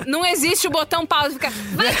 Não existe o botão pause. Fica,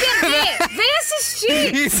 vai ver, vem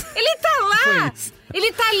assistir. Isso. Ele tá lá.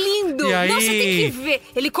 Ele tá lindo. E aí... Não, você tem que ver.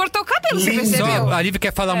 Ele cortou o cabelo, você percebeu? Só, a Lívia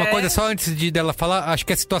quer falar uma coisa, só antes dela falar, acho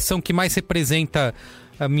que a situação que mais representa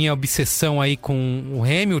a minha obsessão aí com o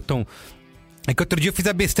Hamilton é que outro dia eu fiz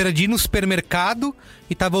a besteira de ir no supermercado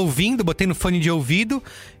e tava ouvindo, botei no fone de ouvido.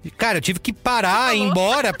 E, cara, eu tive que parar e ir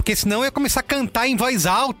embora, porque senão eu ia começar a cantar em voz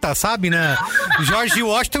alta, sabe? George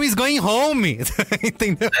Washington is going home.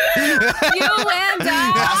 Entendeu? You and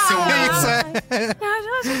I. Isso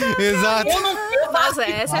é. Exato. Nossa,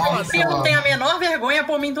 essa é foda. Eu não tenho a menor vergonha,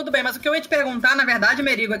 por mim tudo bem. Mas o que eu ia te perguntar, na verdade,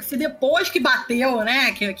 Merigo, é que se depois que bateu,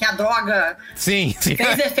 né, que a droga sim.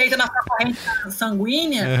 fez efeito na sua corrente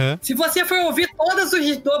sanguínea, se você for ouvir todos os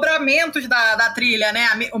desdobramentos da trilha, né,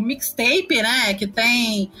 o mixtape, né, que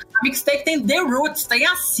tem... A mixtape tem The Roots, tem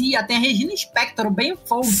a Cia, tem a Regina Spector, o Ben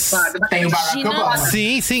Folds, sabe? Tem o Barack Obama.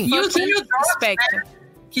 Sim. E o Jimmy Spector. Né?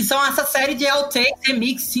 Que são essa série de outtakes,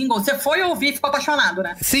 remix, singles. Você foi ouvir e ficou apaixonado,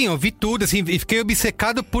 né? Sim, eu vi tudo, assim, e fiquei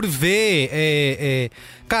obcecado por ver.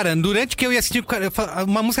 Cara, durante que eu ia assistir,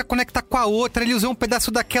 uma música conecta com a outra, ele usou um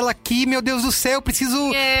pedaço daquela aqui, meu Deus do céu,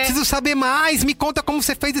 preciso saber mais, me conta como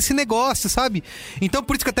você fez esse negócio, sabe? Então,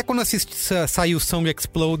 por isso que até quando saiu o Song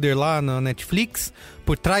Exploder lá na Netflix,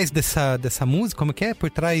 por trás dessa música, como que é? Por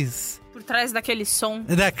trás daquele som.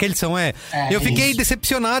 Daquele som, eu fiquei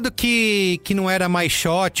decepcionado que não era mais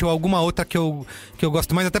shot ou alguma outra que eu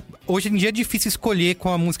gosto mais. Até hoje em dia é difícil escolher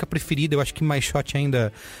qual a música preferida. Eu acho que mais shot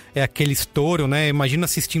ainda é aquele estouro, né? Imagina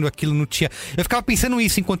assistindo aquilo no teatro. Eu ficava pensando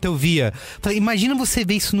isso enquanto eu via. Falei, imagina você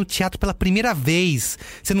ver isso no teatro pela primeira vez.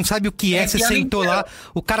 Você não sabe o que é, você sentou lá,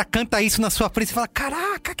 o cara canta isso na sua frente, você fala,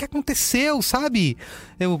 caraca, o que aconteceu, sabe?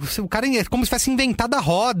 O cara é como se tivesse inventado a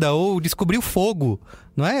roda ou descobriu o fogo.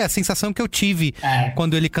 Não é a sensação que eu tive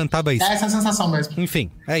quando ele cantava isso. É essa sensação mesmo.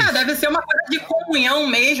 Enfim, é isso. Deve ser uma coisa de comunhão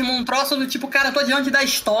mesmo, um troço do tipo, cara, tô diante da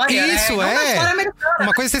história. Isso, né? é. História americana.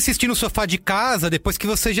 Uma coisa é você assistir no sofá de casa, depois que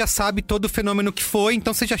você já sabe todo o fenômeno que foi,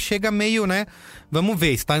 então você já chega meio, né? Vamos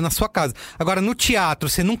ver, você tá na sua casa. Agora, no teatro,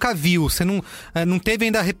 você nunca viu, você não teve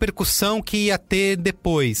ainda a repercussão que ia ter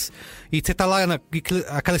depois. E você tá lá,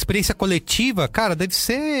 aquela experiência coletiva, cara, deve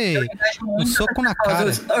ser um soco na cara.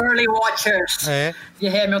 Os early watchers de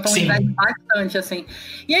Hamilton investe bastante, assim.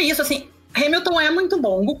 E é isso, assim, Hamilton é muito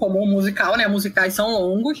longo, como um musical, né? Musicais são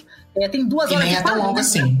longos. Tem 2 horas e nem é tão longo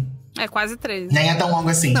assim. É quase 3. Nem é tão longo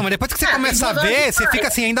assim. Não, mas depois que você começa a ver, você fica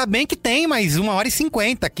assim, ainda bem que tem mais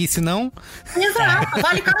 1h50 aqui, senão... Exato,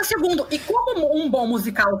 vale cada segundo. E como um bom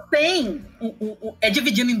musical tem, é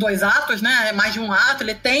dividido em 2 atos, né? É mais de um ato,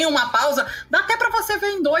 ele tem uma pausa, dá até pra você ver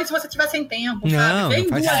em 2 se você tiver sem tempo, sabe? Não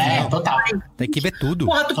faz isso, total. Tem que ver tudo.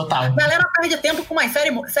 Porra, total. A galera perde tempo com umas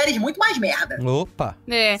séries muito mais merda. Opa.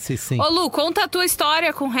 Sim. Ô, Lu, conta a tua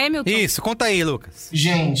história com Hamilton. Isso, conta aí, Lucas.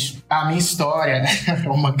 Gente, a minha história é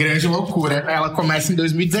uma grande loucura. Ela começa em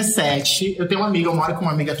 2017. Eu tenho uma amiga, eu moro com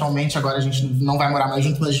uma amiga atualmente, agora a gente não vai morar mais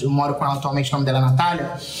junto, mas eu moro com ela atualmente, o nome dela é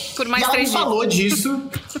Natália. Por mais 3 dias. E ela me falou disso.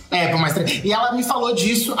 Por mais 3. E ela me falou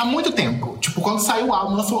disso há muito tempo. Tipo, quando saiu o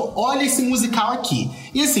álbum, ela falou, olha esse musical aqui.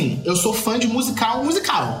 E assim, eu sou fã de musical.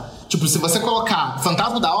 Tipo, se você colocar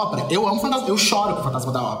Fantasma da Ópera, eu amo Fantasma, eu choro com Fantasma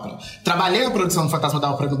da Ópera. Trabalhei na produção do Fantasma da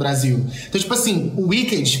Ópera no Brasil. Então, tipo assim, o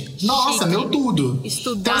Wicked, nossa, Chique. meu tudo.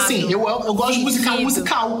 Estudado. Então, assim, eu gosto de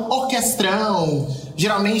musical, orquestrão.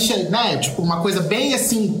 Geralmente, né, tipo, uma coisa bem,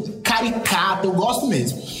 assim, caricata. Eu gosto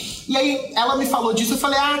mesmo. E aí, ela me falou disso, eu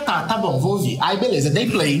falei, tá bom, vou ouvir. Aí, beleza, dei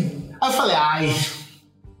play. Aí eu falei,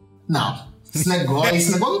 não. Esse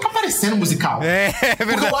negócio não tá parecendo musical. É Porque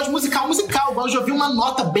verdade. eu gosto de musical. Eu gosto de ouvir uma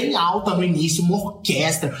nota bem alta no início, uma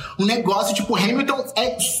orquestra, um negócio tipo Hamilton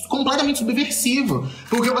é completamente subversivo.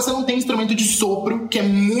 Porque você não tem instrumento de sopro, que é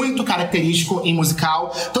muito característico em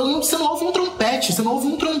musical. Então você não ouve um trompete, você não ouve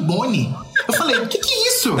um trombone. Eu falei, o que é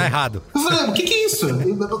isso? Tá errado. Eu falei, o que é isso?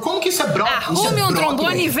 Como que isso é Broadway? Arrume um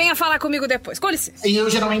trombone e venha falar comigo depois. Com licença. E eu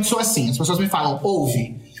geralmente sou assim, as pessoas me falam,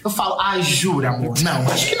 ouve. Eu falo, jura, amor?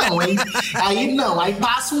 Não, acho que não, hein? Aí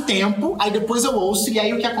passa um tempo, aí depois eu ouço, e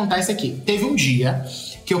aí o que acontece aqui? Teve um dia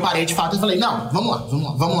que eu parei de fato e falei, não,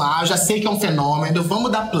 vamos lá, eu já sei que é um fenômeno,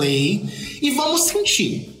 vamos dar play e vamos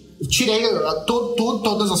sentir. Eu tirei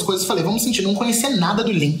todas as coisas e falei, vamos sentir, não conhecia nada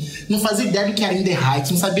do Lin, não fazia ideia do que era In The Heights,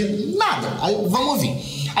 não sabia nada, aí vamos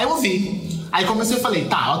ouvir. Aí eu ouvi, aí comecei e falei,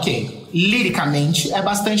 tá, ok, liricamente é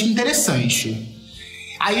bastante interessante.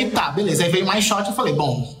 Aí tá, beleza. Aí veio mais shot e eu falei,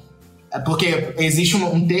 bom, é porque existe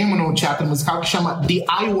um termo no teatro musical que chama The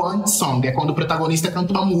I Want Song. É quando o protagonista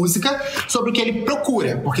canta uma música sobre o que ele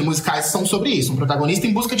procura. Porque musicais são sobre isso, um protagonista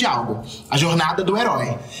em busca de algo. A jornada do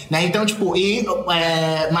herói. Né? Então, tipo,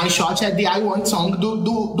 My Shot é The I Want Song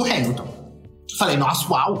do Hamilton. Falei, nossa,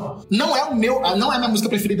 uau. Não é a minha música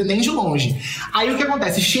preferida nem de longe. Aí o que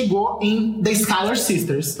acontece? Chegou em The Schuyler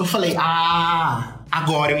Sisters. Eu falei,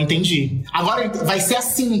 agora eu entendi. Agora vai ser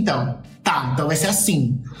assim, então. Tá, então vai ser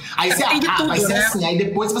assim. Aí você, vai ser assim. Aí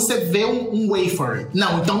depois você vê um way for it.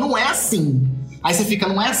 Não, então não é assim. Aí você fica,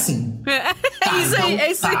 não é assim. Tá, isso então, aí,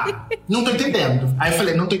 é isso aí. Não tô entendendo. Aí eu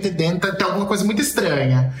falei, não tô entendendo, tem alguma coisa muito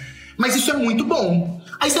estranha. Mas isso é muito bom.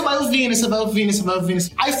 Aí você vai ouvindo.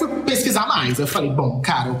 Aí fui pesquisar mais. Eu falei, bom, o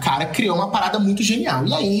cara criou uma parada muito genial.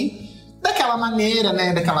 E aí, daquela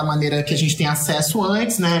maneira que a gente tem acesso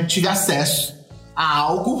antes, né? Tive acesso a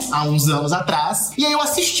algo, há uns anos atrás. E aí eu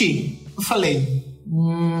assisti. Eu falei,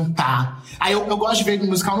 tá. Aí eu gosto de ver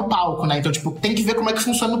musical no palco, né? Então, tipo, tem que ver como é que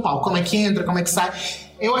funciona no palco. Como é que entra, como é que sai.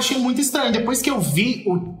 Eu achei muito estranho. Depois que eu vi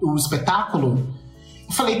o espetáculo,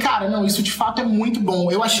 eu falei, cara, não, isso de fato é muito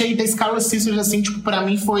bom. Eu achei The Schuyler Sisters, assim, tipo, pra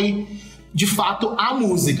mim foi, de fato, a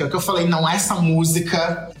música. Que eu falei, não, essa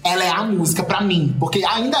música, ela é a música pra mim. Porque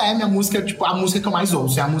ainda é minha música, tipo, a música que eu mais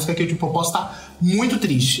ouço. É a música que eu, tipo, posso estar muito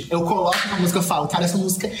triste. Eu coloco na música e falo, cara, essa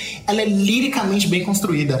música, ela é liricamente bem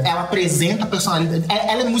construída. Ela apresenta a personalidade,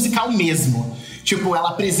 ela é musical mesmo. Tipo, ela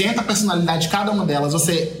apresenta a personalidade de cada uma delas.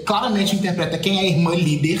 Você claramente interpreta quem é a irmã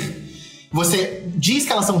líder. Você diz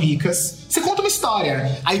que elas são ricas. Você conta uma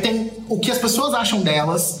história. Aí tem o que as pessoas acham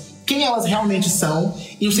delas, quem elas realmente são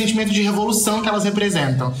e o sentimento de revolução que elas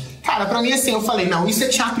representam. Cara, pra mim, assim, eu falei, não, isso é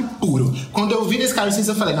teatro puro. Quando eu vi desse cara,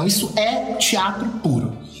 eu falei, não, isso é teatro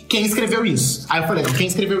puro. Quem escreveu isso? Aí eu falei, quem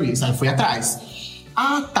escreveu isso? Aí eu fui atrás.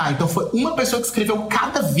 Tá, então foi uma pessoa que escreveu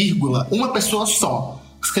cada vírgula. Uma pessoa só.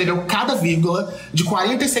 Escreveu cada vírgula de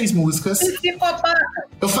 46 músicas.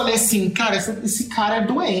 Eu falei assim, cara, esse cara é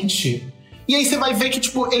doente. E aí você vai ver que,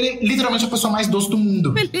 tipo, ele é literalmente a pessoa mais doce do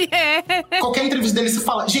mundo. Ele é. Qualquer entrevista dele você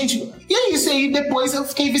fala, gente, e é isso. E aí depois eu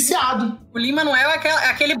fiquei viciado. O Lin-Manuel é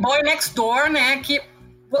aquele boy next door, né, que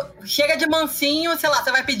chega de mansinho, sei lá, você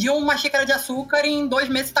vai pedir uma xícara de açúcar e em 2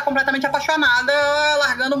 meses você tá completamente apaixonada,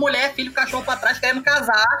 largando mulher, filho, cachorro pra trás, querendo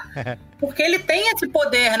casar. Porque ele tem esse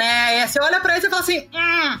poder, né? Você olha pra ele e fala assim,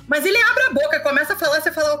 mas ele abre a boca e começa a falar, e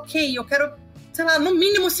você fala, ok, eu quero, sei lá, no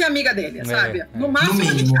mínimo ser amiga dele, sabe? No máximo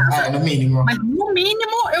a gente casa. No mínimo. Mas no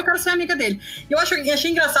mínimo eu quero ser amiga dele. E eu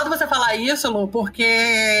achei engraçado você falar isso, Lu,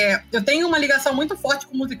 porque eu tenho uma ligação muito forte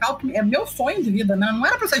com o musical, que é meu sonho de vida, né? Não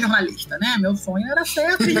era pra ser jornalista, né? Meu sonho era ser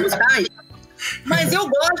atriz musicais. Mas eu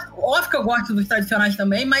gosto, óbvio que eu gosto dos tradicionais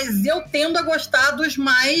também, mas eu tendo a gostar dos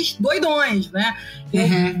mais doidões, né?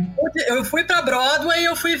 Eu fui pra Broadway e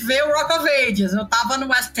eu fui ver o Rock of Ages. Eu tava no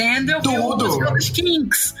West End, eu vi o musical dos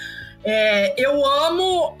Kinks. Eu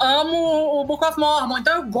amo o Book of Mormon,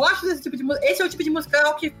 então eu gosto desse tipo de música. Esse é o tipo de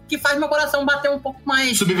musical que faz meu coração bater um pouco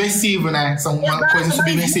mais... Subversivo, né? São coisas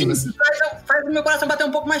subversivas. Faz o meu coração bater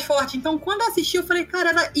um pouco mais forte. Então, quando eu assisti, eu falei, cara,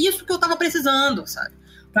 era isso que eu tava precisando, sabe?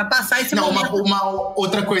 Pra passar esse momento. Uma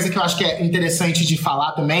outra coisa que eu acho que é interessante de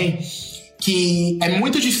falar também, que é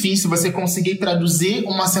muito difícil você conseguir traduzir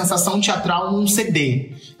uma sensação teatral num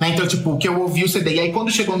CD, né? Então, tipo, que eu ouvi o CD, e aí quando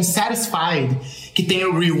chegou no Satisfied, que tem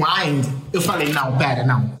o rewind, eu falei, não, pera,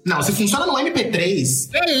 não. Não, se funciona no MP3...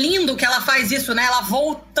 É lindo que ela faz isso, né? Ela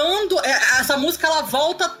voltando... Essa música, ela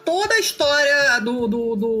volta toda a história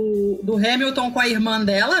do Hamilton com a irmã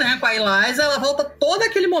dela, né? Com a Eliza. Ela volta todo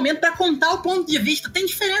aquele momento pra contar o ponto de vista. Tem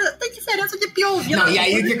diferença de POV. Não, e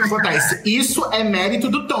aí o que acontece? Isso é mérito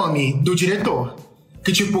do Tommy, do diretor.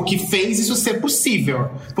 Que fez isso ser possível.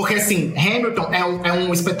 Porque, assim, Hamilton é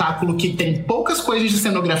um espetáculo que tem poucas coisas de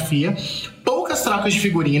cenografia, poucas trocas de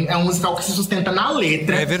figurino. É um musical que se sustenta na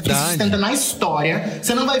letra. É verdade. Que se sustenta na história.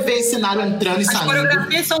 Você não vai ver cenário entrando e saindo. As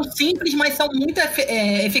coreografias são simples, mas são muito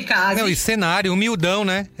eficazes. Não, e cenário, humildão,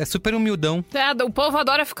 né? É super humildão. O povo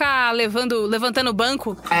adora ficar levantando o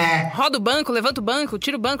banco. Roda o banco, levanta o banco,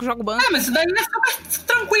 tira o banco, joga o banco. Mas isso daí é super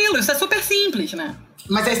tranquilo, isso é super simples, né?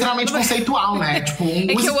 Mas é extremamente conceitual, né? Tipo, um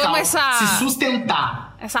musical que eu amo se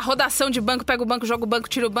sustentar. Essa rodação de banco, pega o banco, joga o banco,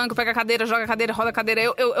 tira o banco, pega a cadeira, joga a cadeira, roda a cadeira.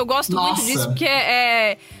 Eu gosto muito disso, porque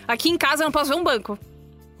aqui em casa eu não posso ver um banco.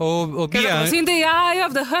 Ô Bia,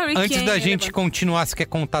 antes da gente continuar, você quer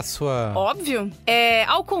contar a sua... Óbvio.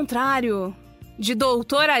 Ao contrário de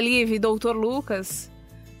Doutora Liv e Doutor Lucas,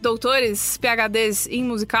 doutores PhDs em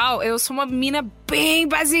musical, eu sou uma mina bem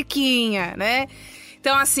basiquinha, né?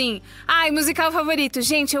 Então, assim, musical favorito.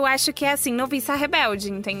 Gente, eu acho que é assim, Noviça Rebelde,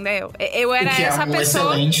 entendeu? Eu era essa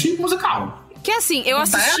pessoa... excelente musical. Que assim, eu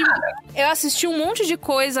assisti um monte de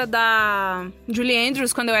coisa da Julie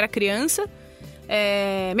Andrews quando eu era criança.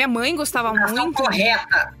 Minha mãe gostava muito.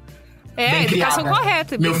 Correta. Educação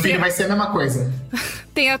correta. Meu filho vai ser a mesma coisa.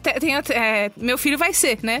 Meu filho vai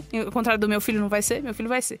ser, né? Ao contrário do meu filho não vai ser, meu filho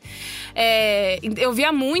vai ser. Eu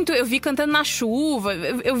via muito, eu vi Cantando na Chuva,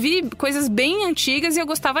 eu vi coisas bem antigas e eu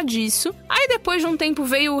gostava disso. Aí depois de um tempo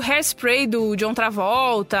veio o Hairspray do John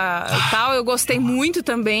Travolta e tal, eu gostei muito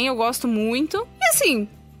também, eu gosto muito. E assim...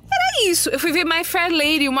 Era isso. Eu fui ver My Fair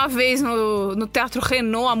Lady uma vez no Teatro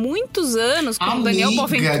Renault há muitos anos com o Daniel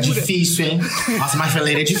Boaventura. Difícil, hein? Nossa, My Fair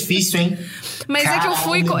Lady é difícil, hein? Mas caramba,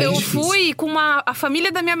 é que eu fui com a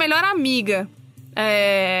família da minha melhor amiga.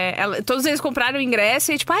 Todos eles compraram o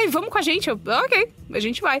ingresso e tipo, vamos com a gente. Ok, a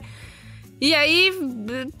gente vai. E aí,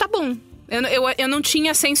 tá bom. Eu não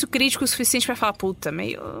tinha senso crítico o suficiente pra falar,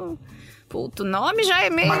 o nome já é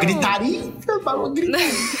meio... Uma gritaria.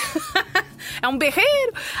 É um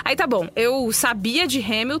berreiro. Aí tá bom, eu sabia de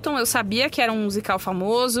Hamilton, eu sabia que era um musical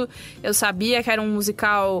famoso, eu sabia que era um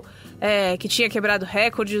musical que tinha quebrado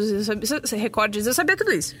recordes, eu sabia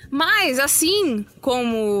tudo isso. Mas, assim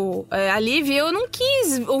como a Liv, eu não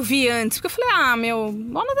quis ouvir antes, porque eu falei,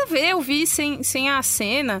 não nada a ver, eu vi sem a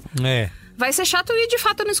cena. Vai ser chato e de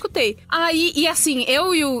fato eu não escutei. Aí, e assim,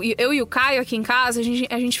 eu e o Caio aqui em casa, a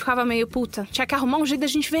gente ficava meio, tinha que arrumar um jeito da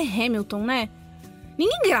gente ver Hamilton, né?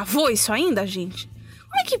 Ninguém gravou isso ainda, gente?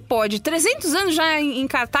 Como é que pode? 300 anos já em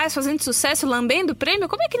cartaz, fazendo sucesso, lambendo prêmio?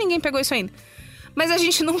 Como é que ninguém pegou isso ainda? Mas a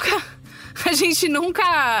gente nunca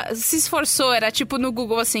se esforçou. Era tipo no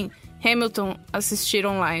Google assim, Hamilton assistir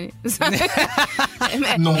online.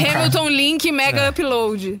 Hamilton link mega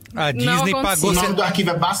upload. A Disney pagou. O nome do arquivo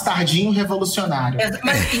é Bastardinho Revolucionário.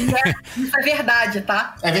 Mas isso é verdade,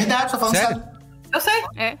 tá? É verdade, tô falando sério. Eu sei.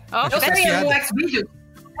 Eu sei, no Xvideos.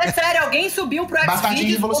 É sério, alguém subiu pro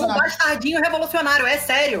Xvideos como Bastardinho Revolucionário, é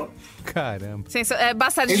sério. Caramba.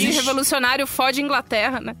 Bastardinho Revolucionário fode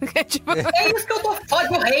Inglaterra, né? É isso que eu tô...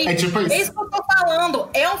 Fode o rei. É isso que eu tô falando.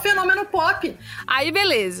 É um fenômeno pop. Aí,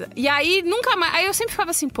 beleza. E aí, nunca mais... Aí eu sempre ficava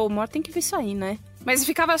assim, amor, tem que ver isso aí, né? Mas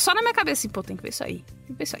ficava só na minha cabeça assim, tem que ver isso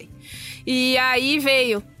aí. E aí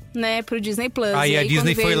veio... né, pro Disney Plus. Aí a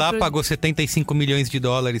Disney foi lá, pagou 75 milhões de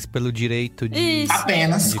dólares pelo direito de... Isso.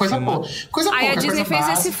 Apenas, coisa pouca. Aí a Disney fez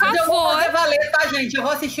esse favor. Eu vou fazer valer, tá, gente? Eu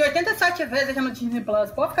vou assistir 87 vezes no Disney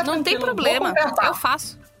Plus. Pode ficar tranquilo. Não tem problema,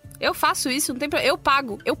 eu faço isso, não tem problema.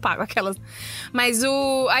 Eu pago aquelas. Mas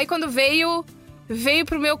aí quando veio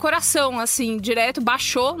pro meu coração, assim, direto,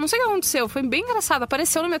 baixou. Não sei o que aconteceu, foi bem engraçado.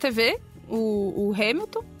 Apareceu na minha TV o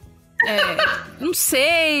Hamilton. Não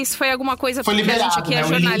sei se foi alguma coisa porque a gente aqui é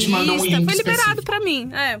jornalista. Foi liberado pra mim.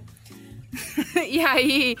 E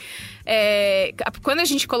aí, quando a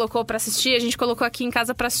gente colocou pra assistir, a gente colocou aqui em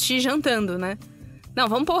casa pra assistir jantando, né? Não,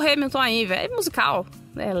 vamos pôr o Hamilton aí, velho. É musical,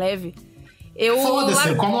 é leve.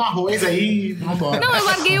 Foda-se, como um arroz aí, vambora. Não, eu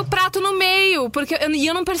larguei o prato no meio, e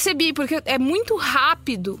eu não percebi, porque é muito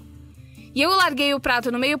rápido. E eu larguei o prato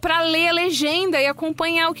no meio pra ler a legenda e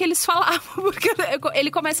acompanhar o que eles falavam, porque ele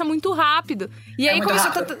começa muito rápido. E aí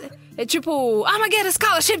começou... tipo, Armageddon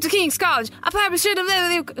Scholarship to King's College, a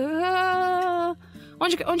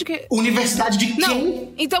Onde que... Universidade de quem?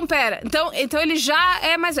 Não, então pera. Então ele já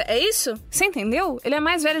é mais velho. É isso? Você entendeu? Ele é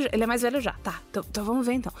mais velho já. Tá, então vamos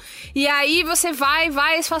ver então. E aí você vai e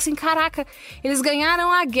você fala assim, caraca, eles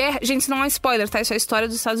ganharam a guerra. Gente, isso não é spoiler, tá? Isso é a história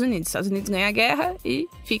dos Estados Unidos. Os Estados Unidos ganham a guerra e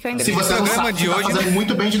fica em Se você não sabe, de hoje, tá fazendo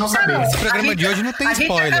muito bem de não saber. Esse programa de hoje não tem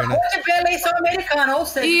spoiler, né? A gente acabou de ver a eleição americana, ou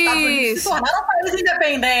seja, os Estados Unidos se tornaram um país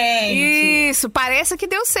independente. Isso, parece que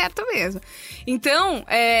deu certo mesmo. Então,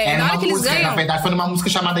 na hora que eles música, ganham... Na verdade, foi numa música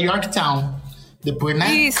chamada Yorktown. Depois,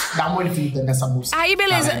 né? Isso. Dá uma ouvida nessa música. Aí,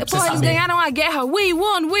 beleza. Tá, Porra, eles ganharam a guerra. We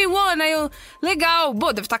won. Aí eu... Legal.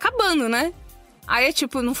 Pô, deve estar acabando, né? Aí,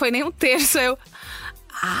 tipo, não foi nem um terço. Aí eu...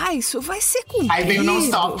 isso vai ser cumprido. Aí veio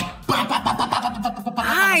non-stop.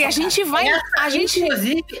 A gente vai...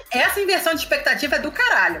 Inclusive, essa inversão de expectativa é do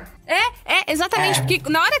caralho. Exatamente. Porque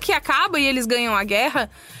na hora que acaba e eles ganham a guerra...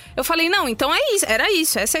 Eu falei, não, então é isso, era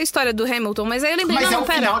isso. Essa é a história do Hamilton. Mas aí eu lembrei, o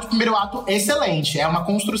final de primeiro ato excelente. É uma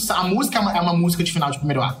construção. A música é uma música de final de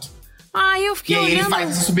primeiro ato. Eu fiquei olhando... E aí ele faz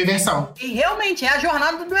essa subversão. E realmente, é a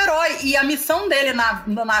jornada do herói. E a missão dele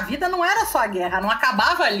na vida não era só a guerra, não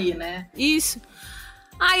acabava ali, né? Isso.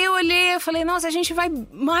 Aí eu olhei e falei, nossa, a gente vai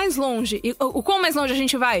mais longe. E o quão mais longe a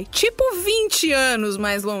gente vai? Tipo 20 anos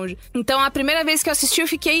mais longe. Então, a primeira vez que eu assisti, eu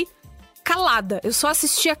fiquei calada. Eu só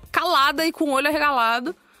assistia calada e com o olho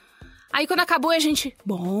arregalado. Aí quando acabou a gente...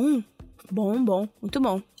 Bom, muito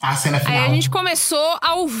bom. A cena final. Aí a gente começou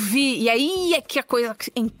a ouvir, e aí é que a coisa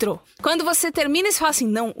entrou. Quando você termina e você fala assim,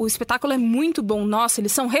 não, o espetáculo é muito bom, nossa,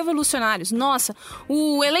 eles são revolucionários, nossa,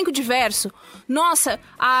 o elenco diverso, nossa,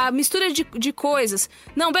 a mistura de coisas.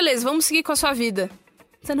 Não, beleza, vamos seguir com a sua vida.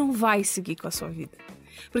 Você não vai seguir com a sua vida.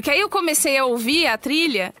 Porque aí eu comecei a ouvir a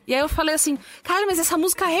trilha, e aí eu falei assim, cara, mas essa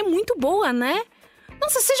música é muito boa, né?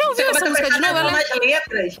 Nossa, você já ouviu essa música de novo? Ela nas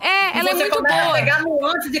letras. Ela é muito boa. Você começa a pegar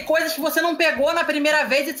nuances de coisas que você não pegou na primeira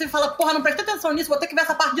vez e você fala, porra, não prestei atenção nisso, vou ter que ver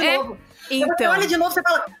essa parte de novo. Então. Você olha de novo e você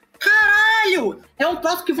fala, caralho! É um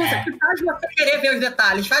troço que faz você querer ver os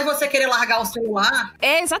detalhes, faz você querer largar o celular.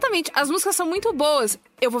 Exatamente. As músicas são muito boas.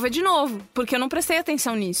 Eu vou ver de novo, porque eu não prestei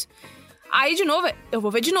atenção nisso. Aí, de novo, eu vou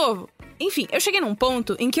ver de novo. Enfim, eu cheguei num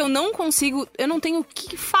ponto em que eu não tenho o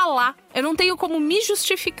que falar. Eu não tenho como me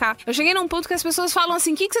justificar. Eu cheguei num ponto que as pessoas falam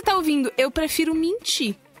assim, o que você tá ouvindo? Eu prefiro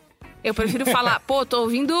mentir. Eu prefiro falar, pô, tô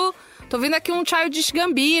ouvindo aqui um Childish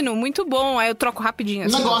Gambino, muito bom. Aí eu troco rapidinho.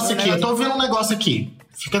 Assim, eu tô ouvindo um negócio aqui.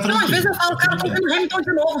 Fica tranquilo. Não, às vezes eu falo, cara, tô ouvindo Hamilton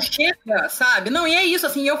de novo, chega, sabe? Não, e é isso,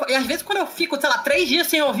 assim, e às vezes quando eu fico, sei lá, 3 dias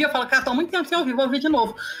sem ouvir, eu falo, cara, tô há muito tempo sem ouvir, vou ouvir de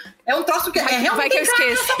novo. É um troço que realmente... Vai que eu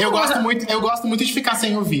esqueço. Eu gosto muito de ficar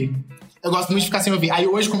sem ouvir. Aí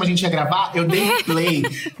hoje, como a gente ia gravar, eu dei play.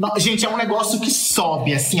 Não, gente, é um negócio que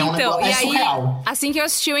sobe, assim, é um negócio... É surreal. Assim que eu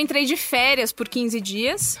assisti, eu entrei de férias por 15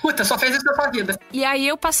 dias. Puta, só fez isso na sua vida. E aí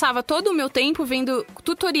eu passava todo o meu tempo vendo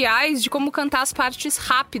tutoriais de como cantar as partes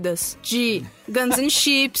rápidas. De Guns N'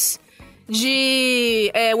 Chips,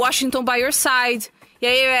 de Washington by Your Side... E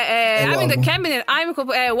aí, I'm in the cabinet,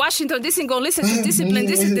 Washington, DC, go listen to discipline,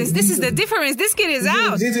 this is the difference, this kid is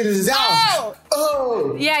out. This is out.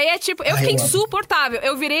 Oh. E aí tipo, eu fiquei insuportável,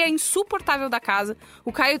 eu virei a insuportável da casa.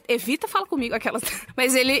 O Caio evita falar comigo, aquelas...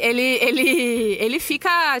 Mas ele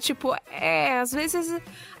fica, tipo, às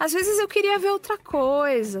vezes eu queria ver outra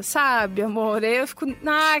coisa, sabe, amor? Eu fico,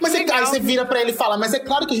 mas aí você vira pra ele e fala, mas é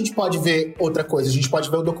claro que a gente pode ver outra coisa, a gente pode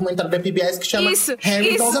ver o documentário da PBS que chama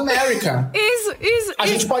Hamilton's America. Isso. A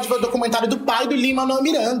gente pode ver o documentário do pai do Lin-Manuel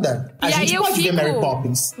Miranda. A gente pode ver Mary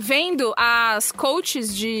Poppins. Vendo as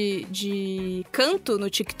coaches de canto no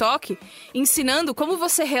TikTok ensinando como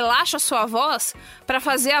você relaxa a sua voz pra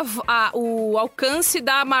fazer o alcance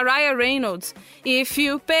da Mariah Reynolds. If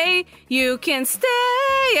you pay, you can stay.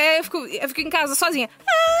 E aí eu fico em casa sozinha.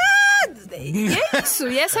 E é isso.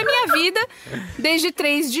 E essa é a minha vida desde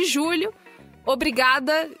 3 de julho.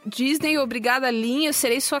 Obrigada, Disney, obrigada, Lin, eu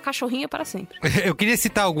serei sua cachorrinha para sempre. Eu queria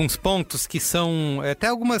citar alguns pontos que são até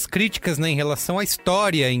algumas críticas, né, em relação à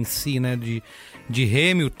história em si, né, de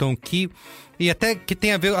Hamilton, e até que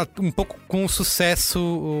tem a ver um pouco com o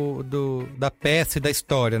sucesso da peça e da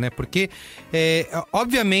história, né, porque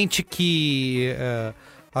obviamente que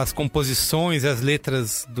as composições, as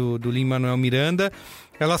letras do Lin-Manuel Miranda,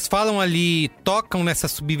 elas falam ali, tocam nessa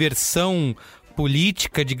subversão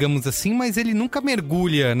política, digamos assim, mas ele nunca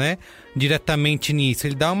mergulha, né, diretamente nisso.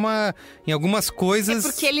 Ele dá em algumas coisas... É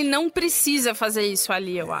porque ele não precisa fazer isso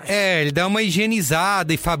ali, eu acho. Ele dá uma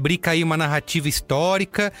higienizada e fabrica aí uma narrativa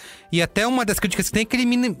histórica. E até uma das críticas que tem é que ele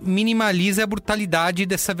minimaliza a brutalidade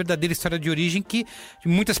dessa verdadeira história de origem, que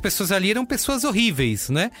muitas pessoas ali eram pessoas horríveis,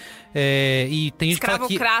 né? E tem gente que fala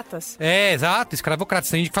que... Escravocratas. Exato, escravocratas.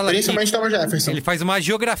 Tem gente que fala principalmente Thomas Jefferson. Ele faz uma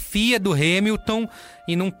geografia do Hamilton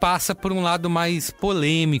e não passa por um lado mais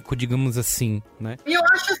polêmico, digamos assim, né? E eu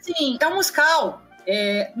acho assim, é um musical,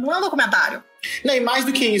 não é um documentário. Não, e mais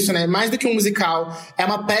do que isso, né? Mais do que um musical, é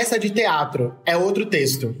uma peça de teatro, é outro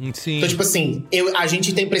texto. Sim. Então, tipo assim, a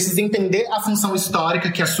gente precisa entender a função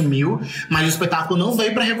histórica que assumiu, mas o espetáculo não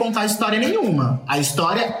veio pra recontar história nenhuma. A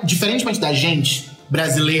história, diferentemente da gente,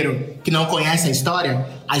 brasileiro, que não conhece a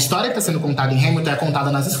história que tá sendo contada em Hamilton é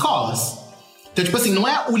contada nas escolas. Então, tipo assim, não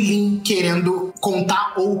é o Lin querendo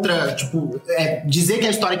contar outra, tipo, dizer que a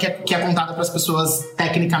história que é contada pras pessoas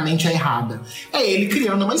tecnicamente é errada. É ele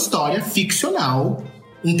criando uma história ficcional,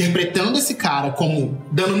 interpretando esse cara como,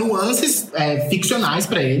 dando nuances ficcionais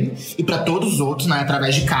pra ele e pra todos os outros, né,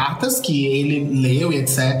 através de cartas que ele leu e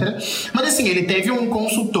etc. Mas assim, ele teve um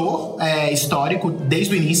consultor histórico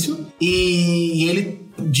desde o início e ele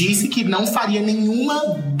disse que não faria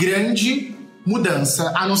nenhuma grande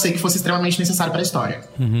mudança, a não ser que fosse extremamente necessário para a história.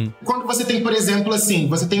 Uhum. Quando você tem, por exemplo, assim,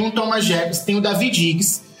 você tem um Thomas Jefferson, tem o David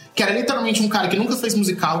Diggs, que era literalmente um cara que nunca fez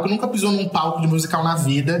musical, que nunca pisou num palco de musical na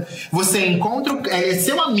vida. Você encontra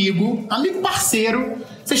seu amigo parceiro,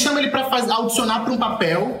 você chama ele pra audicionar pra um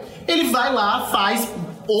papel, ele vai lá,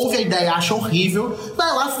 ouve a ideia, acha horrível,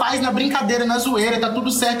 vai lá, faz na brincadeira, na zoeira, tá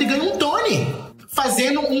tudo certo e ganha um Tony.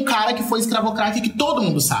 Fazendo um cara que foi escravocrata e que todo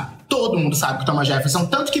mundo sabe. Todo mundo sabe que o Thomas Jefferson.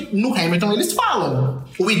 Tanto que no Hamilton eles falam: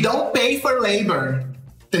 We don't pay for labor.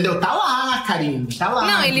 Entendeu? Tá lá, Karine. Tá lá.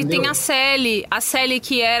 Não, ele entendeu? tem a Sally. A Sally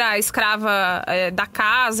que era a escrava da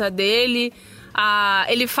casa dele.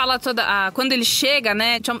 Ele fala quando ele chega,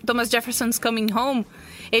 né? Thomas Jefferson's coming home.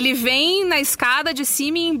 Ele vem na escada de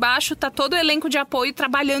cima e embaixo tá todo o elenco de apoio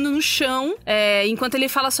trabalhando no chão. Enquanto ele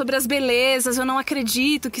fala sobre as belezas, eu não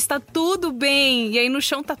acredito que está tudo bem. E aí no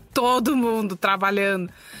chão tá todo mundo trabalhando.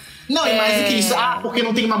 Não, e mais do que isso. Porque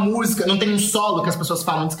não tem uma música, não tem um solo que as pessoas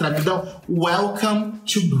falam de escravidão. Welcome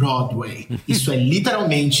to Broadway. Isso é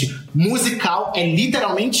literalmente musical, é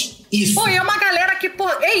literalmente isso. Pô, e é uma galera que, pô,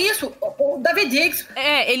 é isso. O David Diggs.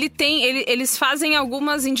 Eles fazem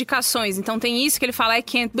algumas indicações. Então tem isso que ele fala: I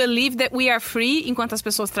can't believe that we are free, enquanto as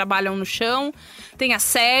pessoas trabalham no chão. Tem a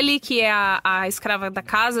Sally, que é a escrava da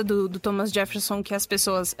casa do Thomas Jefferson, que as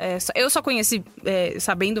pessoas... eu só conheci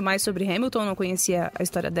sabendo mais sobre Hamilton, não conhecia a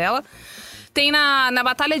história dela. Tem na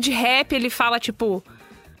batalha de rap, ele fala, tipo...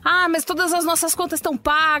 mas todas as nossas contas estão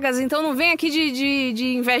pagas, então não vem aqui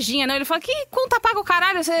de invejinha, não. Ele fala: que conta paga o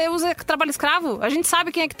caralho? Você usa trabalho escravo? A gente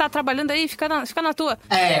sabe quem é que tá trabalhando aí, fica na tua.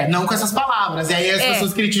 Não com essas palavras. E aí as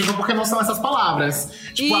pessoas criticam porque não são essas palavras.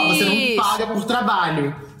 Tipo, você não paga por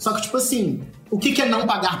trabalho. Só que, tipo assim, o que é não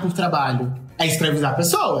pagar por trabalho? É escravizar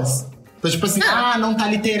pessoas. Então, tipo assim, não tá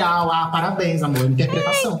literal. Parabéns, amor,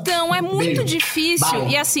 interpretação. Então, é muito difícil.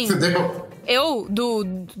 Bye. E assim... Entendeu? Eu,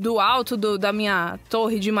 do alto da minha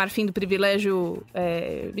torre de marfim do privilégio,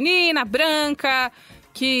 menina, branca,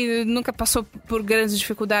 que nunca passou por grandes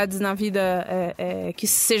dificuldades na vida que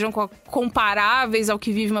sejam comparáveis ao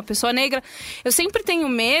que vive uma pessoa negra, eu sempre tenho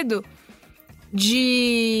medo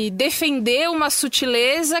de defender uma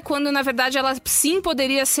sutileza quando, na verdade, ela sim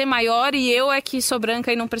poderia ser maior e eu é que sou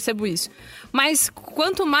branca e não percebo isso. Mas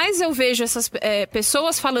quanto mais eu vejo essas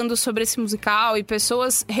pessoas falando sobre esse musical e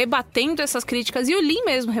pessoas rebatendo essas críticas, e o Lin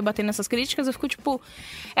mesmo rebatendo essas críticas, eu fico tipo...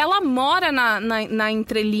 Ela mora na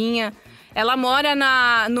entrelinha, ela mora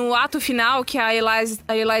no ato final, que a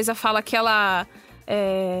Eliza fala que ela...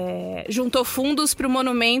 juntou fundos pro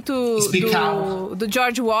monumento do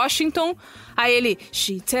George Washington. Aí ele,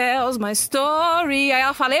 she tells my story. Aí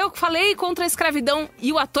ela fala: eu falei contra a escravidão.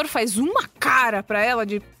 E o ator faz uma cara pra ela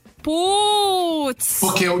de putz.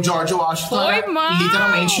 Porque o George Washington é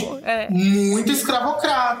literalmente muito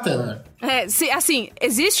escravocrata. Assim,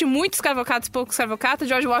 existe muito escravocrata e pouco escravocrata.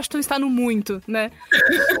 George Washington está no muito, né?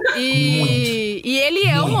 E ele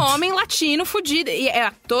é um homem latino fudido. E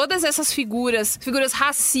todas essas figuras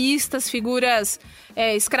racistas, figuras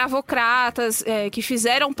escravocratas, que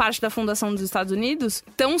fizeram parte da fundação dos Estados Unidos,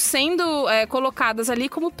 estão sendo colocadas ali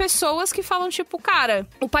como pessoas que falam tipo, cara,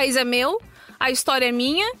 o país é meu, a história é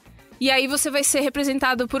minha, e aí você vai ser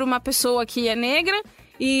representado por uma pessoa que é negra,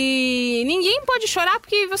 E ninguém pode chorar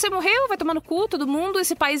porque você morreu, vai tomar no cu, todo mundo,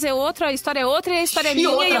 esse país é outro, a história é outra, e a história é minha.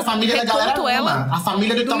 E outra, a família da galera ama. A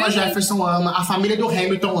família do Thomas Jefferson ama, a família do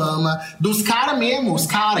Hamilton ama, dos caras mesmo, os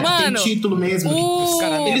caras que tem título mesmo.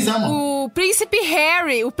 Eles amam. O príncipe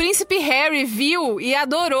Harry viu e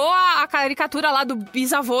adorou a caricatura lá do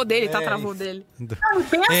bisavô dele, tataravô dele.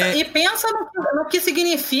 E pensa no que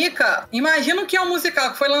significa. Imagina o que é um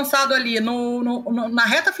musical que foi lançado ali na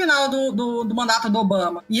reta final do mandato do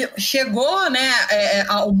Obama. E chegou, né,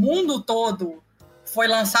 ao mundo todo. Foi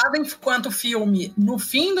lançado enquanto filme no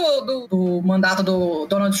fim do mandato do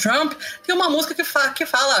Donald Trump. Tem uma música que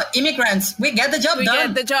fala Immigrants, we get the job done.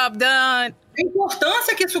 Get the job done. A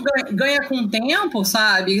importância que isso ganha com o tempo,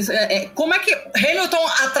 sabe? Como é que Hamilton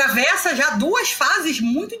atravessa já 2 fases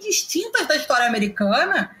muito distintas da história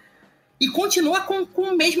americana e continua com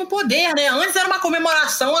o mesmo poder, né? Antes era uma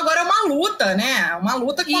comemoração, agora é uma luta, né? Uma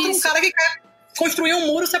luta contra um cara que quer construir um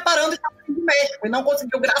muro separando os Estados Unidos do México e não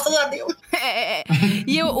conseguiu, graças a Deus.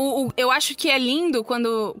 E eu acho que é lindo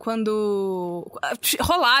quando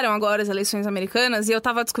rolaram agora as eleições americanas e eu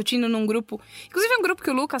tava discutindo num grupo, inclusive é um grupo que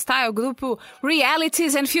o Lucas tá, é o grupo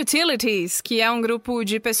Realities and Futilities, que é um grupo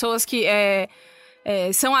de pessoas que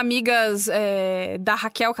são amigas da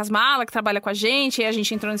Raquel Casmala, que trabalha com a gente, e a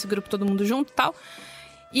gente entrou nesse grupo todo mundo junto e tal.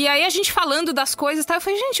 E aí a gente falando das coisas e tal, eu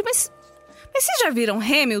falei, gente, mas vocês já viram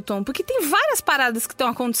Hamilton? Porque tem várias paradas que estão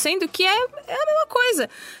acontecendo que é a mesma coisa.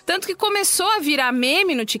 Tanto que começou a virar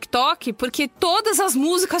meme no TikTok porque todas as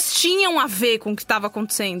músicas tinham a ver com o que estava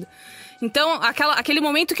acontecendo. Então, aquele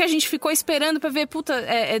momento que a gente ficou esperando pra ver,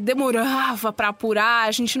 demorava pra apurar,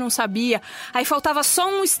 a gente não sabia. Aí faltava só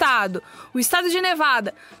um estado, o estado de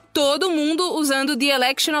Nevada. Todo mundo usando The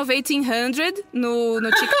Election of 1800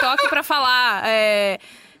 no TikTok pra falar...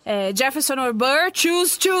 Jefferson or Burr,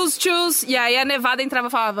 choose. E aí a Nevada entrava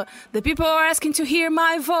e falava The people are asking to hear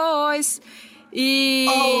my voice. E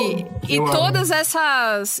todas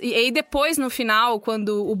essas... E aí depois, no final,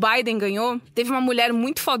 quando o Biden ganhou, teve uma mulher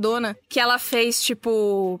muito fodona que ela fez,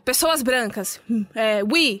 tipo... Pessoas brancas.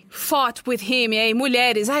 We fought with him. E aí,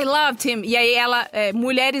 mulheres. I loved him. E aí ela...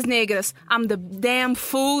 mulheres negras. I'm the damn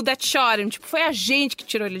fool that shot him. Tipo, foi a gente que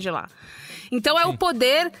tirou ele de lá. Então é o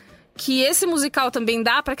poder... que esse musical também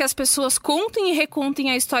dá para que as pessoas contem e recontem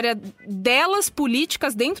a história delas,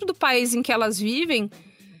 políticas, dentro do país em que elas vivem.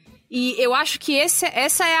 E eu acho que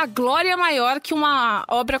essa é a glória maior que uma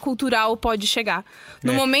obra cultural pode chegar.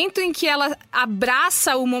 No momento em que ela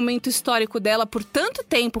abraça o momento histórico dela por tanto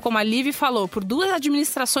tempo, como a Liv falou, por 2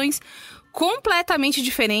 administrações completamente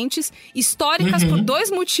diferentes, históricas por 2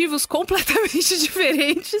 motivos completamente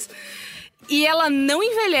diferentes... E ela não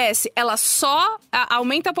envelhece, ela só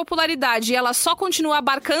aumenta a popularidade e ela só continua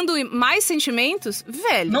abarcando mais sentimentos,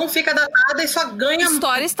 velho. Não fica datada e só ganha... A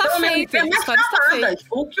história está feita.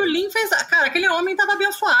 O que o Lin fez... Cara, aquele homem tava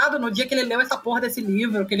abençoado no dia que ele leu essa porra desse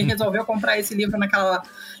livro, que ele resolveu comprar esse livro naquela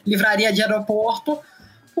livraria de aeroporto,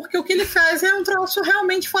 porque o que ele faz é um troço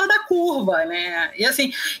realmente fora da curva, né? E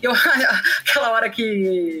assim, aquela hora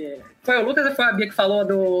que... Foi o Lucas e foi a Bia que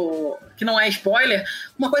falou que não é spoiler.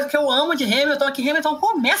 Uma coisa que eu amo de Hamilton é que Hamilton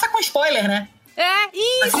começa com spoiler, né?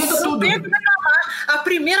 Isso! Não tem que reclamar. A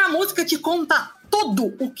primeira música te conta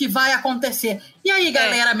tudo o que vai acontecer. E aí,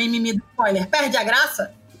 galera, mimimi do spoiler, perde a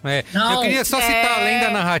graça? Não, eu queria só citar, além da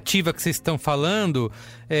narrativa que vocês estão falando,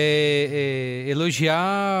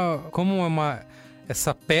 elogiar como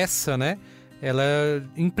essa peça, né? Ela é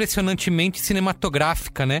impressionantemente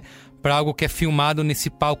cinematográfica, né? Pra algo que é filmado nesse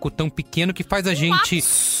palco tão pequeno, que faz a gente,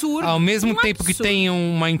 absurdo, ao mesmo tempo que tem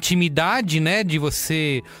uma intimidade, né, de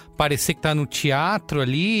você parecer que tá no teatro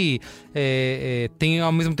ali, tem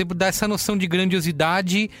ao mesmo tempo dá essa noção de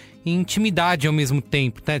grandiosidade e intimidade ao mesmo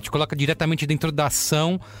tempo, né? Te coloca diretamente dentro da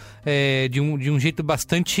ação, de um jeito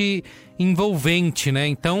bastante envolvente, né?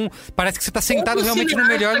 Então, parece que você tá sentado realmente no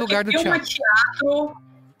melhor lugar do teatro.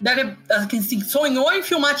 Se sonhou em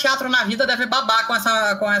filmar teatro na vida, deve babar com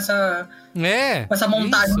essa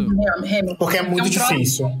montagem do Hamilton. Porque é muito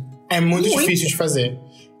difícil. É muito difícil de fazer.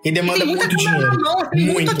 E demanda muito dinheiro.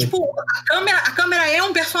 Muito. Tipo, a câmera é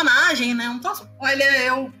um personagem, né? Olha,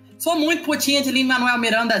 eu sou muito putinha de Lin-Manuel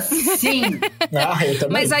Miranda, sim. Eu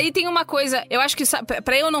também. Mas aí tem uma coisa, eu acho que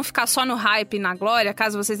pra eu não ficar só no hype, na glória,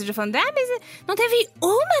 caso vocês estejam falando, mas não teve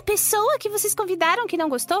uma pessoa que vocês convidaram que não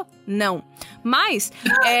gostou? Não. Mas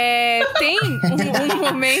tem um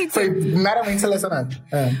momento... Foi meramente selecionado.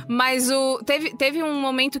 Mas teve um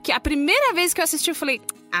momento que a primeira vez que eu assisti, eu falei,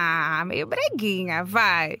 meio breguinha,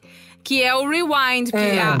 vai... Que é o rewind,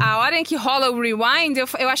 que a hora em que rola o rewind,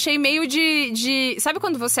 eu achei meio de... Sabe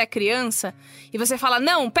quando você é criança e você fala,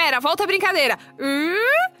 não, pera, volta a brincadeira.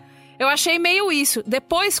 Eu achei meio isso.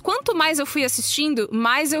 Depois, quanto mais eu fui assistindo,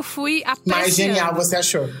 mais eu fui apreciando. Mais genial você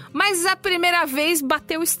achou. Mas a primeira vez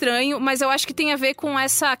bateu estranho, mas eu acho que tem a ver com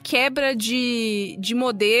essa quebra de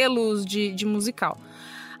modelos de musical.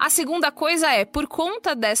 A segunda coisa é, por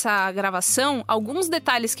conta dessa gravação, alguns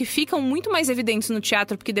detalhes que ficam muito mais evidentes no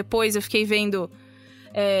teatro, porque depois eu fiquei vendo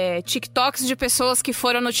TikToks de pessoas que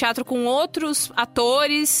foram no teatro com outros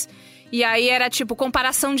atores... E aí era tipo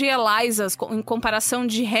comparação de Elizas, em comparação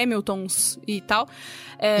de Hamiltons e tal.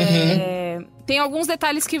 Tem alguns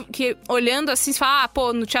detalhes que olhando assim, você fala,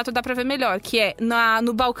 no teatro dá pra ver melhor. Que é,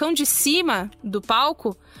 no balcão de cima do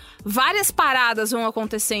palco, várias paradas vão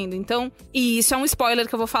acontecendo. Então, e isso é um spoiler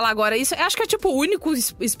que eu vou falar agora. Isso, acho que é tipo o único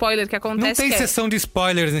spoiler que acontece. Não tem sessão de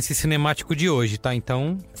spoilers nesse cinemático de hoje, tá?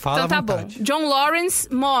 Então, fala então, à vontade. Bom. John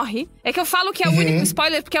Lawrence morre. É que eu falo que é o único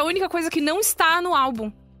spoiler, porque é a única coisa que não está no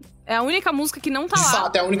álbum. É a única música que não tá lá. De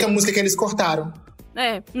fato, é a única música que eles cortaram.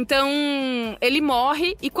 Então ele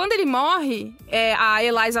morre. E quando ele morre, a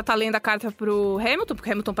Eliza tá lendo a carta pro Hamilton, porque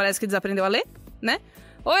o Hamilton parece que desaprendeu a ler, né?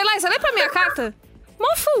 Ô, Eliza, lê pra minha carta.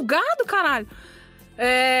 Mó folgado, caralho.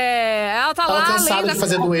 Ela tá lá cansada lendo de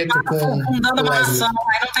fazer dueto com dando uma ação,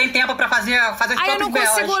 aí não tem tempo pra fazer as eu não próprias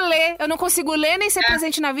consigo ler. Eu não consigo ler, nem ser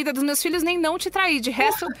presente na vida dos meus filhos, nem não te trair. De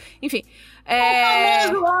resto, enfim. O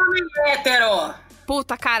famoso homem hétero.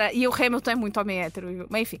 Puta, cara, e o Hamilton é muito homem hétero, viu?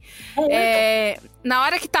 Mas enfim. Na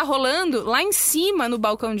hora que tá rolando, lá em cima, no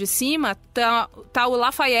balcão de cima, tá o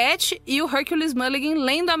Lafayette e o Hercules Mulligan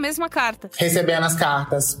lendo a mesma carta. Recebendo as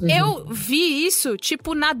cartas. Eu vi isso,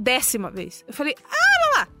 tipo, na 10ª vez. Eu falei,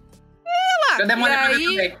 olha lá! Eu demorei pra ver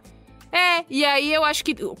também. E aí eu acho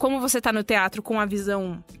que, como você tá no teatro com a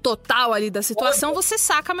visão total ali da situação, você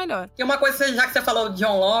saca melhor. E uma coisa, já que você falou de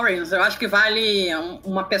John Lawrence, eu acho que vale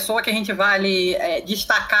uma pessoa que a gente vale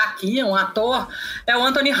destacar aqui, um ator, é o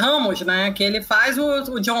Anthony Ramos, né? Que ele faz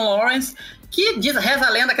o John Lawrence, que reza a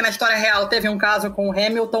lenda que na história real teve um caso com o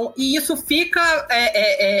Hamilton, e isso fica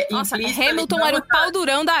Nossa, implícito. Hamilton era o pau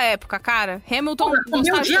durão da época, cara. Hamilton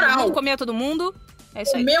gostava de todo mundo, comia todo mundo. É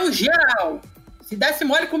isso aí. O meu geral. Se desse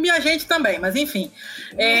mole, comia a gente também, mas enfim.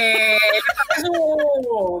 Ele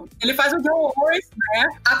faz o John Lawrence, né?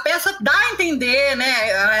 A peça dá a entender,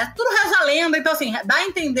 né? Tudo reza a lenda, então assim, dá a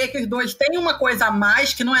entender que os dois têm uma coisa a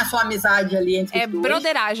mais, que não é só amizade ali entre os dois. É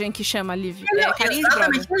broderagem que chama, Liv.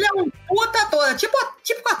 Exatamente, ele é um puta ator, tipo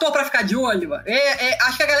ator pra ficar de olho.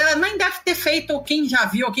 Acho que a galera nem deve ter feito, quem já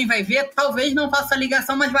viu ou quem vai ver, talvez não faça a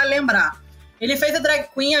ligação, mas vai lembrar. Ele fez a drag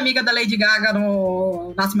queen, amiga da Lady Gaga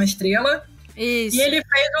no Nasce uma Estrela. Isso. E ele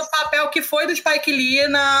fez o papel que foi do Spike Lee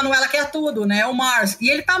no Ela Quer Tudo, né? O Mars. E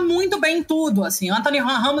ele tá muito bem em tudo, assim. O Anthony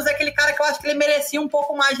Ramos é aquele cara que eu acho que ele merecia um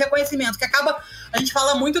pouco mais de reconhecimento. Que acaba... A gente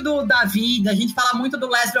fala muito do David, a gente fala muito do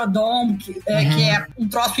Leslie Odom, que é um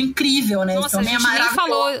troço incrível, né? Nossa, a gente nem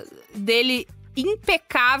falou dele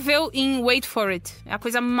impecável em Wait For It. É a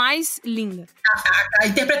coisa mais linda. A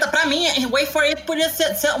interpreta, pra mim, Wait For It podia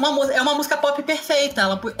ser uma música pop perfeita.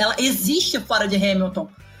 Ela existe fora de Hamilton.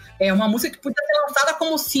 É uma música que podia ser lançada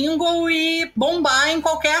como single e bombar em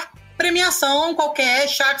qualquer premiação, qualquer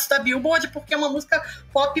charts da Billboard, porque é uma música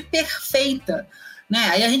pop perfeita,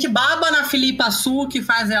 né? Aí a gente baba na Philippa Sue, que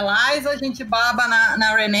faz Eliza, a gente baba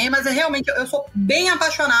na Renee, mas realmente eu sou bem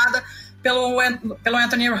apaixonada pelo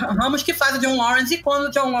Anthony Ramos, que faz o John Lawrence, e quando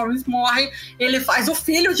o John Lawrence morre, ele faz o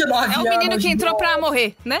filho de 9 anos. É o menino que entrou pra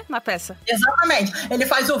morrer, né? Na peça. Exatamente. Ele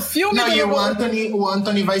faz o filme... Não, e o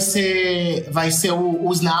Anthony vai ser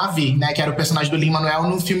o Snavi, né? Que era o personagem do Lin-Manuel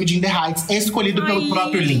no filme de In the Heights, escolhido pelo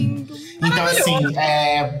próprio Lin. Então, assim,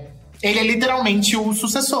 ele é literalmente o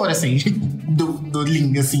sucessor, assim, do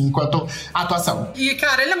Lin, assim, enquanto atuação. E,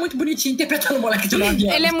 cara, ele é muito bonitinho interpretando o moleque de 9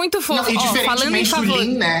 anos. Ele é muito fofo. Não, e diferentemente do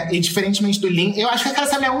Lin, né? E diferentemente do Lin, eu acho que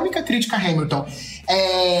essa é a minha única crítica a Hamilton.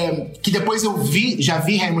 Que depois eu já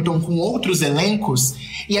vi Hamilton com outros elencos,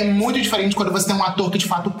 e é muito diferente quando você tem um ator que de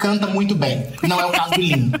fato canta muito bem. Não é o caso do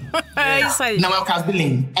Lin. É isso aí. Não é o caso do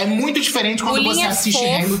Lin. É muito diferente quando você assiste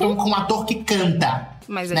Hamilton com um ator que canta.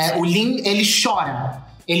 Mas né? O Lin, ele chora.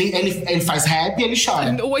 Ele faz rap e ele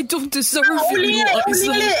chora. I don't deserve o Lin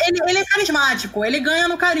é carismático. Ele ganha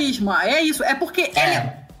no carisma. É isso. É porque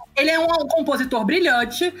ele é um compositor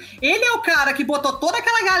brilhante. Ele é o cara que botou toda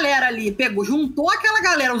aquela galera ali, juntou aquela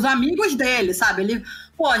galera, os amigos dele, sabe?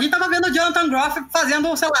 A gente tava vendo o Jonathan Groff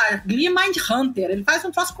fazendo, sei lá, Glee Mind Hunter. Ele faz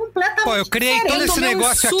um troço completamente eu criei diferente. todo esse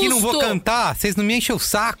negócio aqui, não vou cantar. Vocês não me enchem o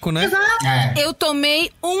saco, né? Exato. Eu tomei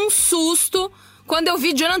um susto quando eu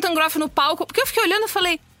vi Jonathan Groff no palco, porque eu fiquei olhando e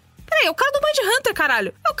falei, peraí, é o cara do Mind Hunter,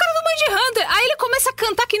 caralho. É o cara do Mind Hunter. Aí ele começa a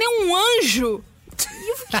cantar que nem um anjo. E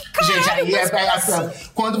eu fiquei, Gente, aí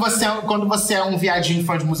quando você é um viadinho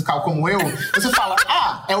fã de musical como eu, você fala,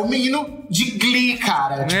 é o menino de Glee,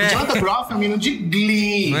 cara. Tipo, Jonathan Groff é o menino de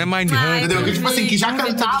Glee. Não é Mindhunter. Entendeu? Que, tipo assim, que já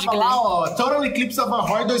cantava lá, ó, Total Eclipse of a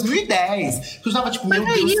Heart 2010. Tu tava tipo, meu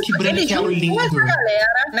Deus, que branquelo lindo.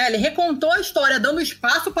 Galera, né? Ele recontou a história, dando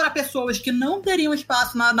espaço para pessoas que não teriam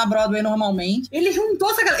espaço na Broadway normalmente. Ele juntou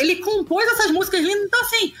essa galera, ele compôs essas músicas lindas, então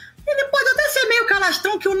assim, ele pode até ser meio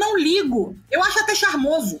canastrão, que eu não ligo. Eu acho até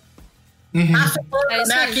charmoso.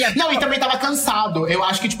 Não, e também tava cansado. Eu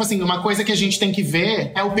acho que, tipo assim, uma coisa que a gente tem que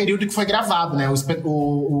ver é o período que foi gravado, né?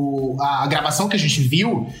 A gravação que a gente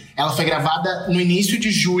viu, ela foi gravada no início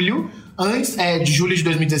de julho, de julho de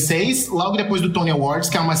 2016, logo depois do Tony Awards,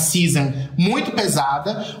 que é uma season muito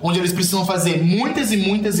pesada, onde eles precisam fazer muitas e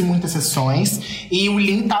muitas e muitas sessões, e o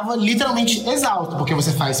Lin tava literalmente exausto, porque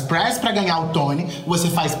você faz press pra ganhar o Tony, você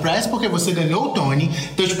faz press porque você ganhou o Tony,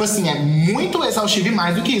 então, tipo assim, é muito exaustivo e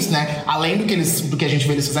mais do que isso, né? Além do que a gente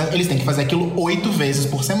vê eles fazendo, eles têm que fazer aquilo 8 vezes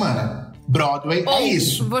por semana. Broadway é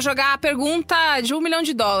isso. Vou jogar a pergunta de $1 milhão.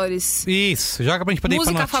 Isso, joga pra gente poder ir pra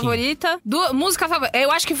notinha. Música favorita.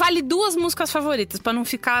 Eu acho que vale 2 músicas favoritas, pra não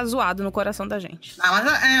ficar zoado no coração da gente.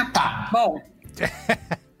 Tá. Bom.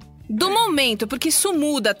 Do momento, porque isso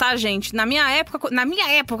muda, tá, gente? Na minha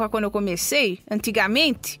época, quando eu comecei,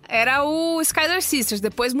 antigamente, era o Skylar Sisters,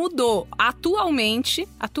 depois mudou. Atualmente,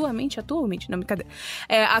 não, brincadeira.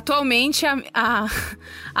 Atualmente,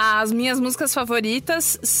 as minhas músicas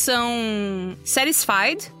favoritas são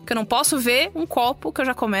Satisfied, que eu não posso ver um copo que eu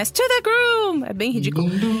já começo To The Groom! É bem ridículo.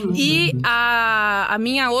 E a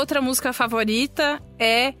minha outra música favorita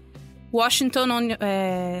é Washington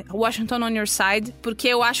on Your Side, porque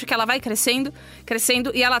eu acho que ela vai crescendo,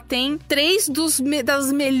 e ela tem 3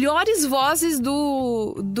 das melhores vozes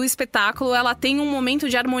do espetáculo. Ela tem um momento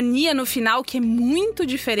de harmonia no final que é muito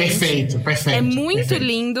diferente. Perfeito. É muito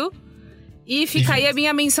lindo. E fica aí a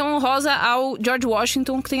minha menção honrosa ao George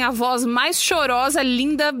Washington, que tem a voz mais chorosa,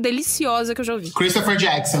 linda, deliciosa que eu já ouvi. Christopher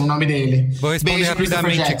Jackson, o nome dele. Vou responder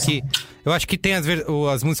rapidamente aqui. Eu acho que tem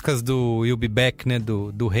as músicas do You'll Be Back, né,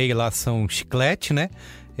 do Rei lá, são chiclete, né?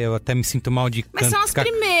 Eu até me sinto mal de cantar. Mas são as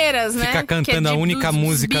primeiras, né? Ficar cantando a única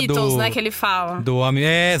música Beatles, né, que ele fala. Do homem.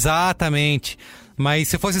 Exatamente. Mas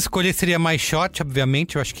se eu fosse escolher, seria mais Shot,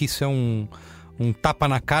 obviamente. Eu acho que isso é um tapa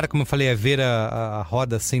na cara, como eu falei, é ver a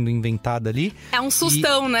roda sendo inventada ali. É um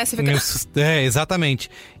sustão, né? Você fica... exatamente.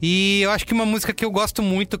 E eu acho que uma música que eu gosto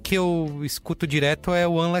muito, que eu escuto direto, é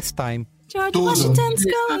One Last Time. George Washington's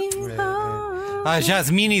going home. A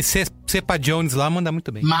Jasmine Cepa Jones lá manda muito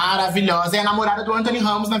bem. Maravilhosa. É a namorada do Anthony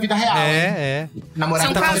Ramos na vida real.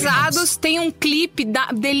 São casados, tem um clipe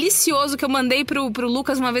delicioso que eu mandei pro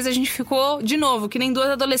Lucas uma vez. A gente ficou, de novo, que nem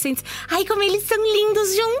 2 adolescentes. Ai, como eles são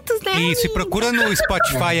lindos juntos, né? Isso, e procura no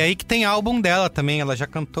Spotify aí que tem álbum dela também. Ela já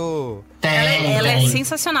cantou... Ela é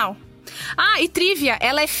sensacional. E trivia,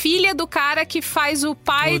 ela é filha do cara que faz o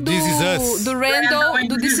pai do Randall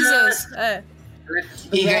do This Is Us.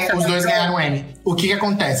 E os dois ganharam M. O que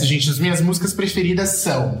acontece, gente? As minhas músicas preferidas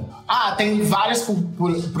são... tem várias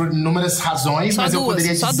por inúmeras razões, mas eu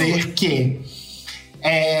poderia dizer que...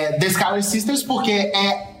 The Skylar Sisters, porque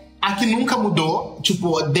é a que nunca mudou.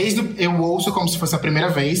 Tipo, eu ouço como se fosse a primeira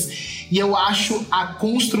vez. E eu acho a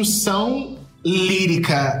construção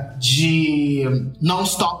lírica de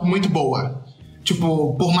Non-Stop muito boa.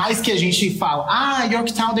 Tipo, por mais que a gente fala,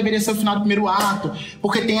 Yorktown deveria ser o final do primeiro ato,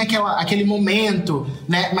 porque tem aquele momento,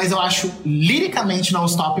 né? Mas eu acho liricamente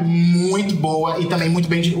Non-Stop muito boa e também muito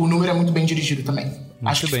bem, o número é muito bem dirigido também.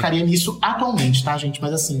 Acho que ficaria nisso atualmente, tá, gente?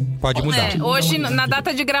 Mas assim... Pode mudar. Hoje, na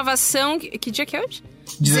data de gravação... Que dia que é hoje?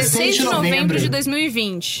 16 de novembro de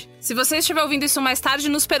 2020. Se você estiver ouvindo isso mais tarde,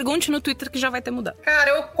 nos pergunte no Twitter que já vai ter mudado.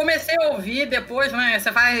 Cara, eu comecei a ouvir depois, né?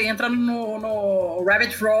 Você vai entrando no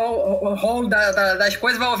rabbit hole das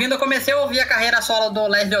coisas, vai ouvindo. Eu comecei a ouvir a carreira solo do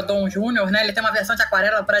Leslie Odom Jr., né? Ele tem uma versão de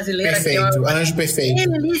aquarela brasileira. Perfeito, Anjo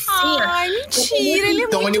Perfeito. Ai, mentira, ele é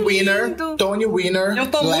muito lindo. Tony Winner. Eu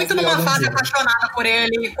tô muito numa fase apaixonada por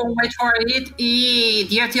ele, com Wait For It e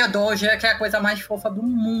Dear Theodosia, que é a coisa mais fofa do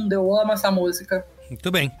mundo. Eu amo essa música. Muito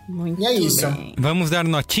bem. E é isso. Bem. Vamos dar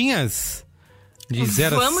notinhas? De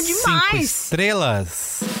 0 a 5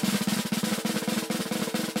 estrelas.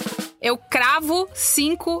 Eu cravo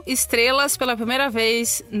 5 estrelas pela primeira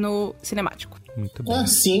vez no Cinemático. Muito bem.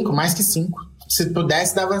 5, mais que 5. Se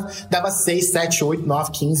pudesse, dava 6, 7, 8,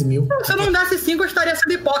 9, 15 mil. Se eu não desse 5, eu estaria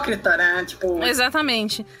sendo hipócrita, né? Tipo...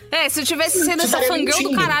 Exatamente. Se eu tivesse sendo essa fangirl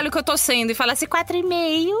do caralho que eu tô sendo e falasse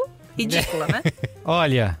 4,5, ridícula, né?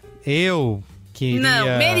 Olha, eu...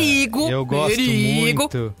 Não, Merigo. Eu gosto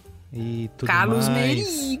muito. E tudo Carlos mais.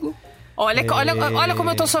 Merigo. Olha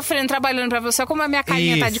como eu tô sofrendo trabalhando pra você. Olha como a minha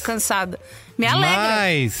carinha tá de cansada. Me alegra.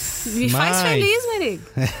 Me faz feliz, Merigo.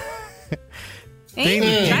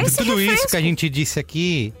 Tendo tudo isso que a gente disse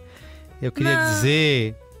aqui, eu queria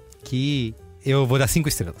dizer que eu vou dar 5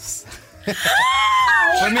 estrelas.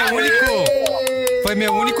 Foi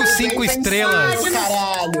meu único 5 estrelas.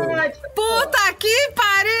 Caralho. Puta que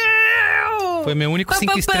pariu! Foi meu único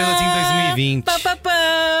 5 estrelas em 2020.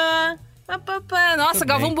 Nossa,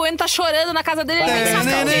 Galvão Bueno tá chorando na casa dele.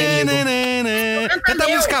 Tanta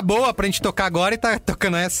música boa pra gente tocar agora e tá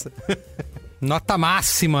tocando essa. Nota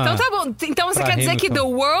máxima. Então tá bom. Então você quer dizer que The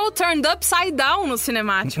World Turned Upside Down no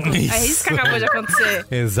cinemático. Isso. É isso que acabou de acontecer.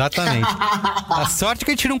 Exatamente. A sorte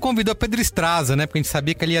que a gente não convidou Pedro Estraza, né? Porque a gente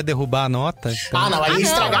sabia que ele ia derrubar a nota. Então... não, aí ia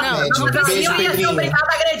estragar a média. Beijo, eu ia ser obrigado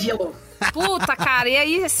a agredi-lo. Puta, cara, e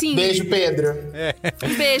aí, assim... Beijo, Pedro.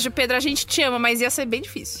 Um beijo, Pedro. A gente te ama, mas ia ser bem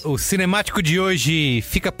difícil. O cinemático de hoje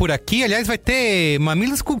fica por aqui. Aliás, vai ter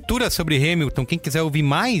Mamilos Cultura sobre Hamilton. Quem quiser ouvir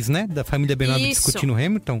mais, né, da família B9 discutindo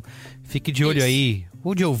Hamilton, fique de olho aí.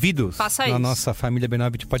 Ou de ouvidos na nossa família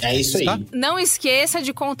B9 de podcast. É isso aí. Tá? Não esqueça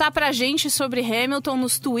de contar pra gente sobre Hamilton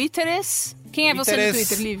nos Twitters. Quem é você no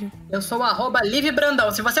Twitter, Liv? Eu sou o @Liv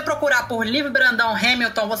Brandão. Se você procurar por Liv Brandão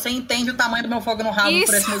Hamilton, você entende o tamanho do meu fogo no rabo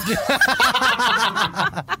por esse motivo.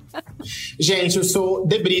 Gente, eu sou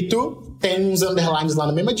Debrito. Tem uns underlines lá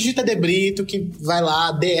no mesmo. Digita Debrito, que vai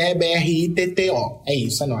lá, DEBRITTO. É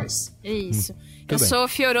isso, é nóis. É isso. Eu sou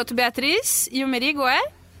Fioroto Beatriz e o Merigo é...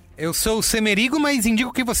 Eu sou o Semerigo, mas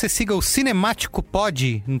indico que você siga o Cinemático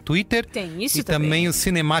Pod no Twitter. Tem isso e também. também o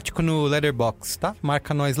Cinemático no Letterboxd, tá?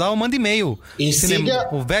 Marca nós lá ou manda e-mail. E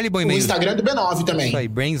siga o velho e bom e-mail. O Instagram do B9 também. Isso aí,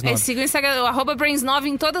 Brains9. Siga o Instagram, o @Brains9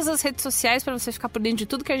 em todas as redes sociais pra você ficar por dentro de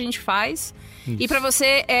tudo que a gente faz. Isso. E pra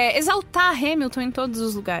você exaltar Hamilton em todos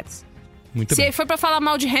os lugares. Muito bem. Se for pra falar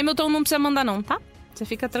mal de Hamilton, não precisa mandar não, tá? Você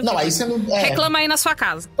fica tranquilo. Não, aí você não... Reclama aí na sua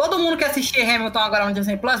casa. Todo mundo que assistir Hamilton agora no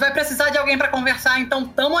Disney Plus vai precisar de alguém pra conversar, então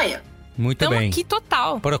tamo aí. Muito Tamo bem. aqui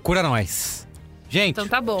total. Procura nós. Gente. Então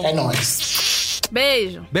tá bom. É nóis.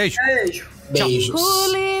 Beijo. Beijo. Beijos.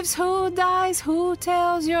 Who lives, who dies, who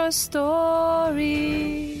tells your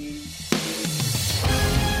story?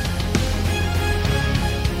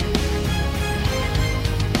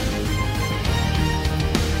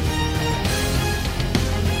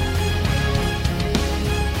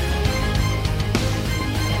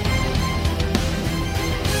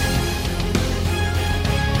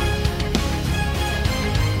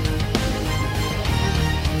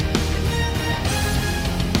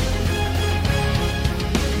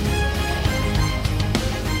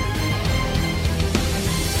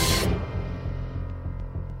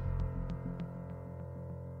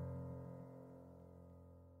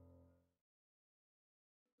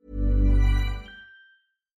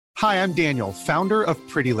 Hi, I'm Daniel, founder of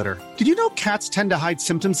Pretty Litter. Did you know cats tend to hide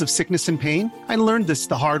symptoms of sickness and pain? I learned this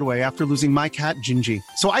the hard way after losing my cat, Gingy.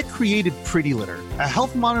 So I created Pretty Litter, a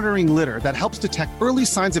health monitoring litter that helps detect early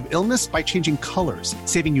signs of illness by changing colors,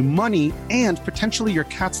 saving you money and potentially your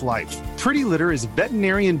cat's life. Pretty Litter is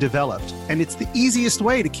veterinarian developed, and it's the easiest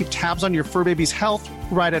way to keep tabs on your fur baby's health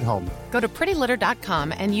right at home. Go to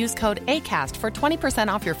prettylitter.com and use code ACAST for 20%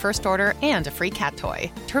 off your first order and a free cat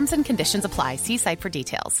toy. Terms and conditions apply. See site for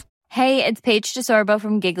details. Hey, it's Paige DeSorbo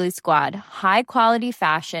from Giggly Squad. High quality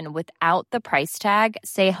fashion without the price tag.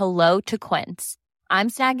 Say hello to Quince. I'm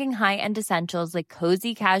snagging high-end essentials like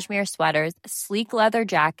cozy cashmere sweaters, sleek leather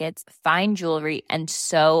jackets, fine jewelry, and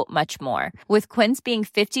so much more. With Quince being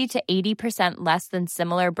 50 to 80% less than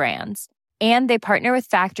similar brands. And they partner with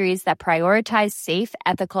factories that prioritize safe,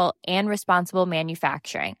 ethical, and responsible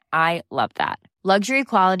manufacturing. I love that. Luxury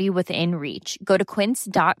quality within reach. Go to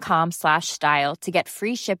quince.com/style to get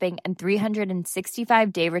free shipping and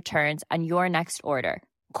 365-day returns on your next order.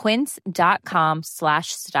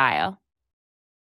 Quince.com/style.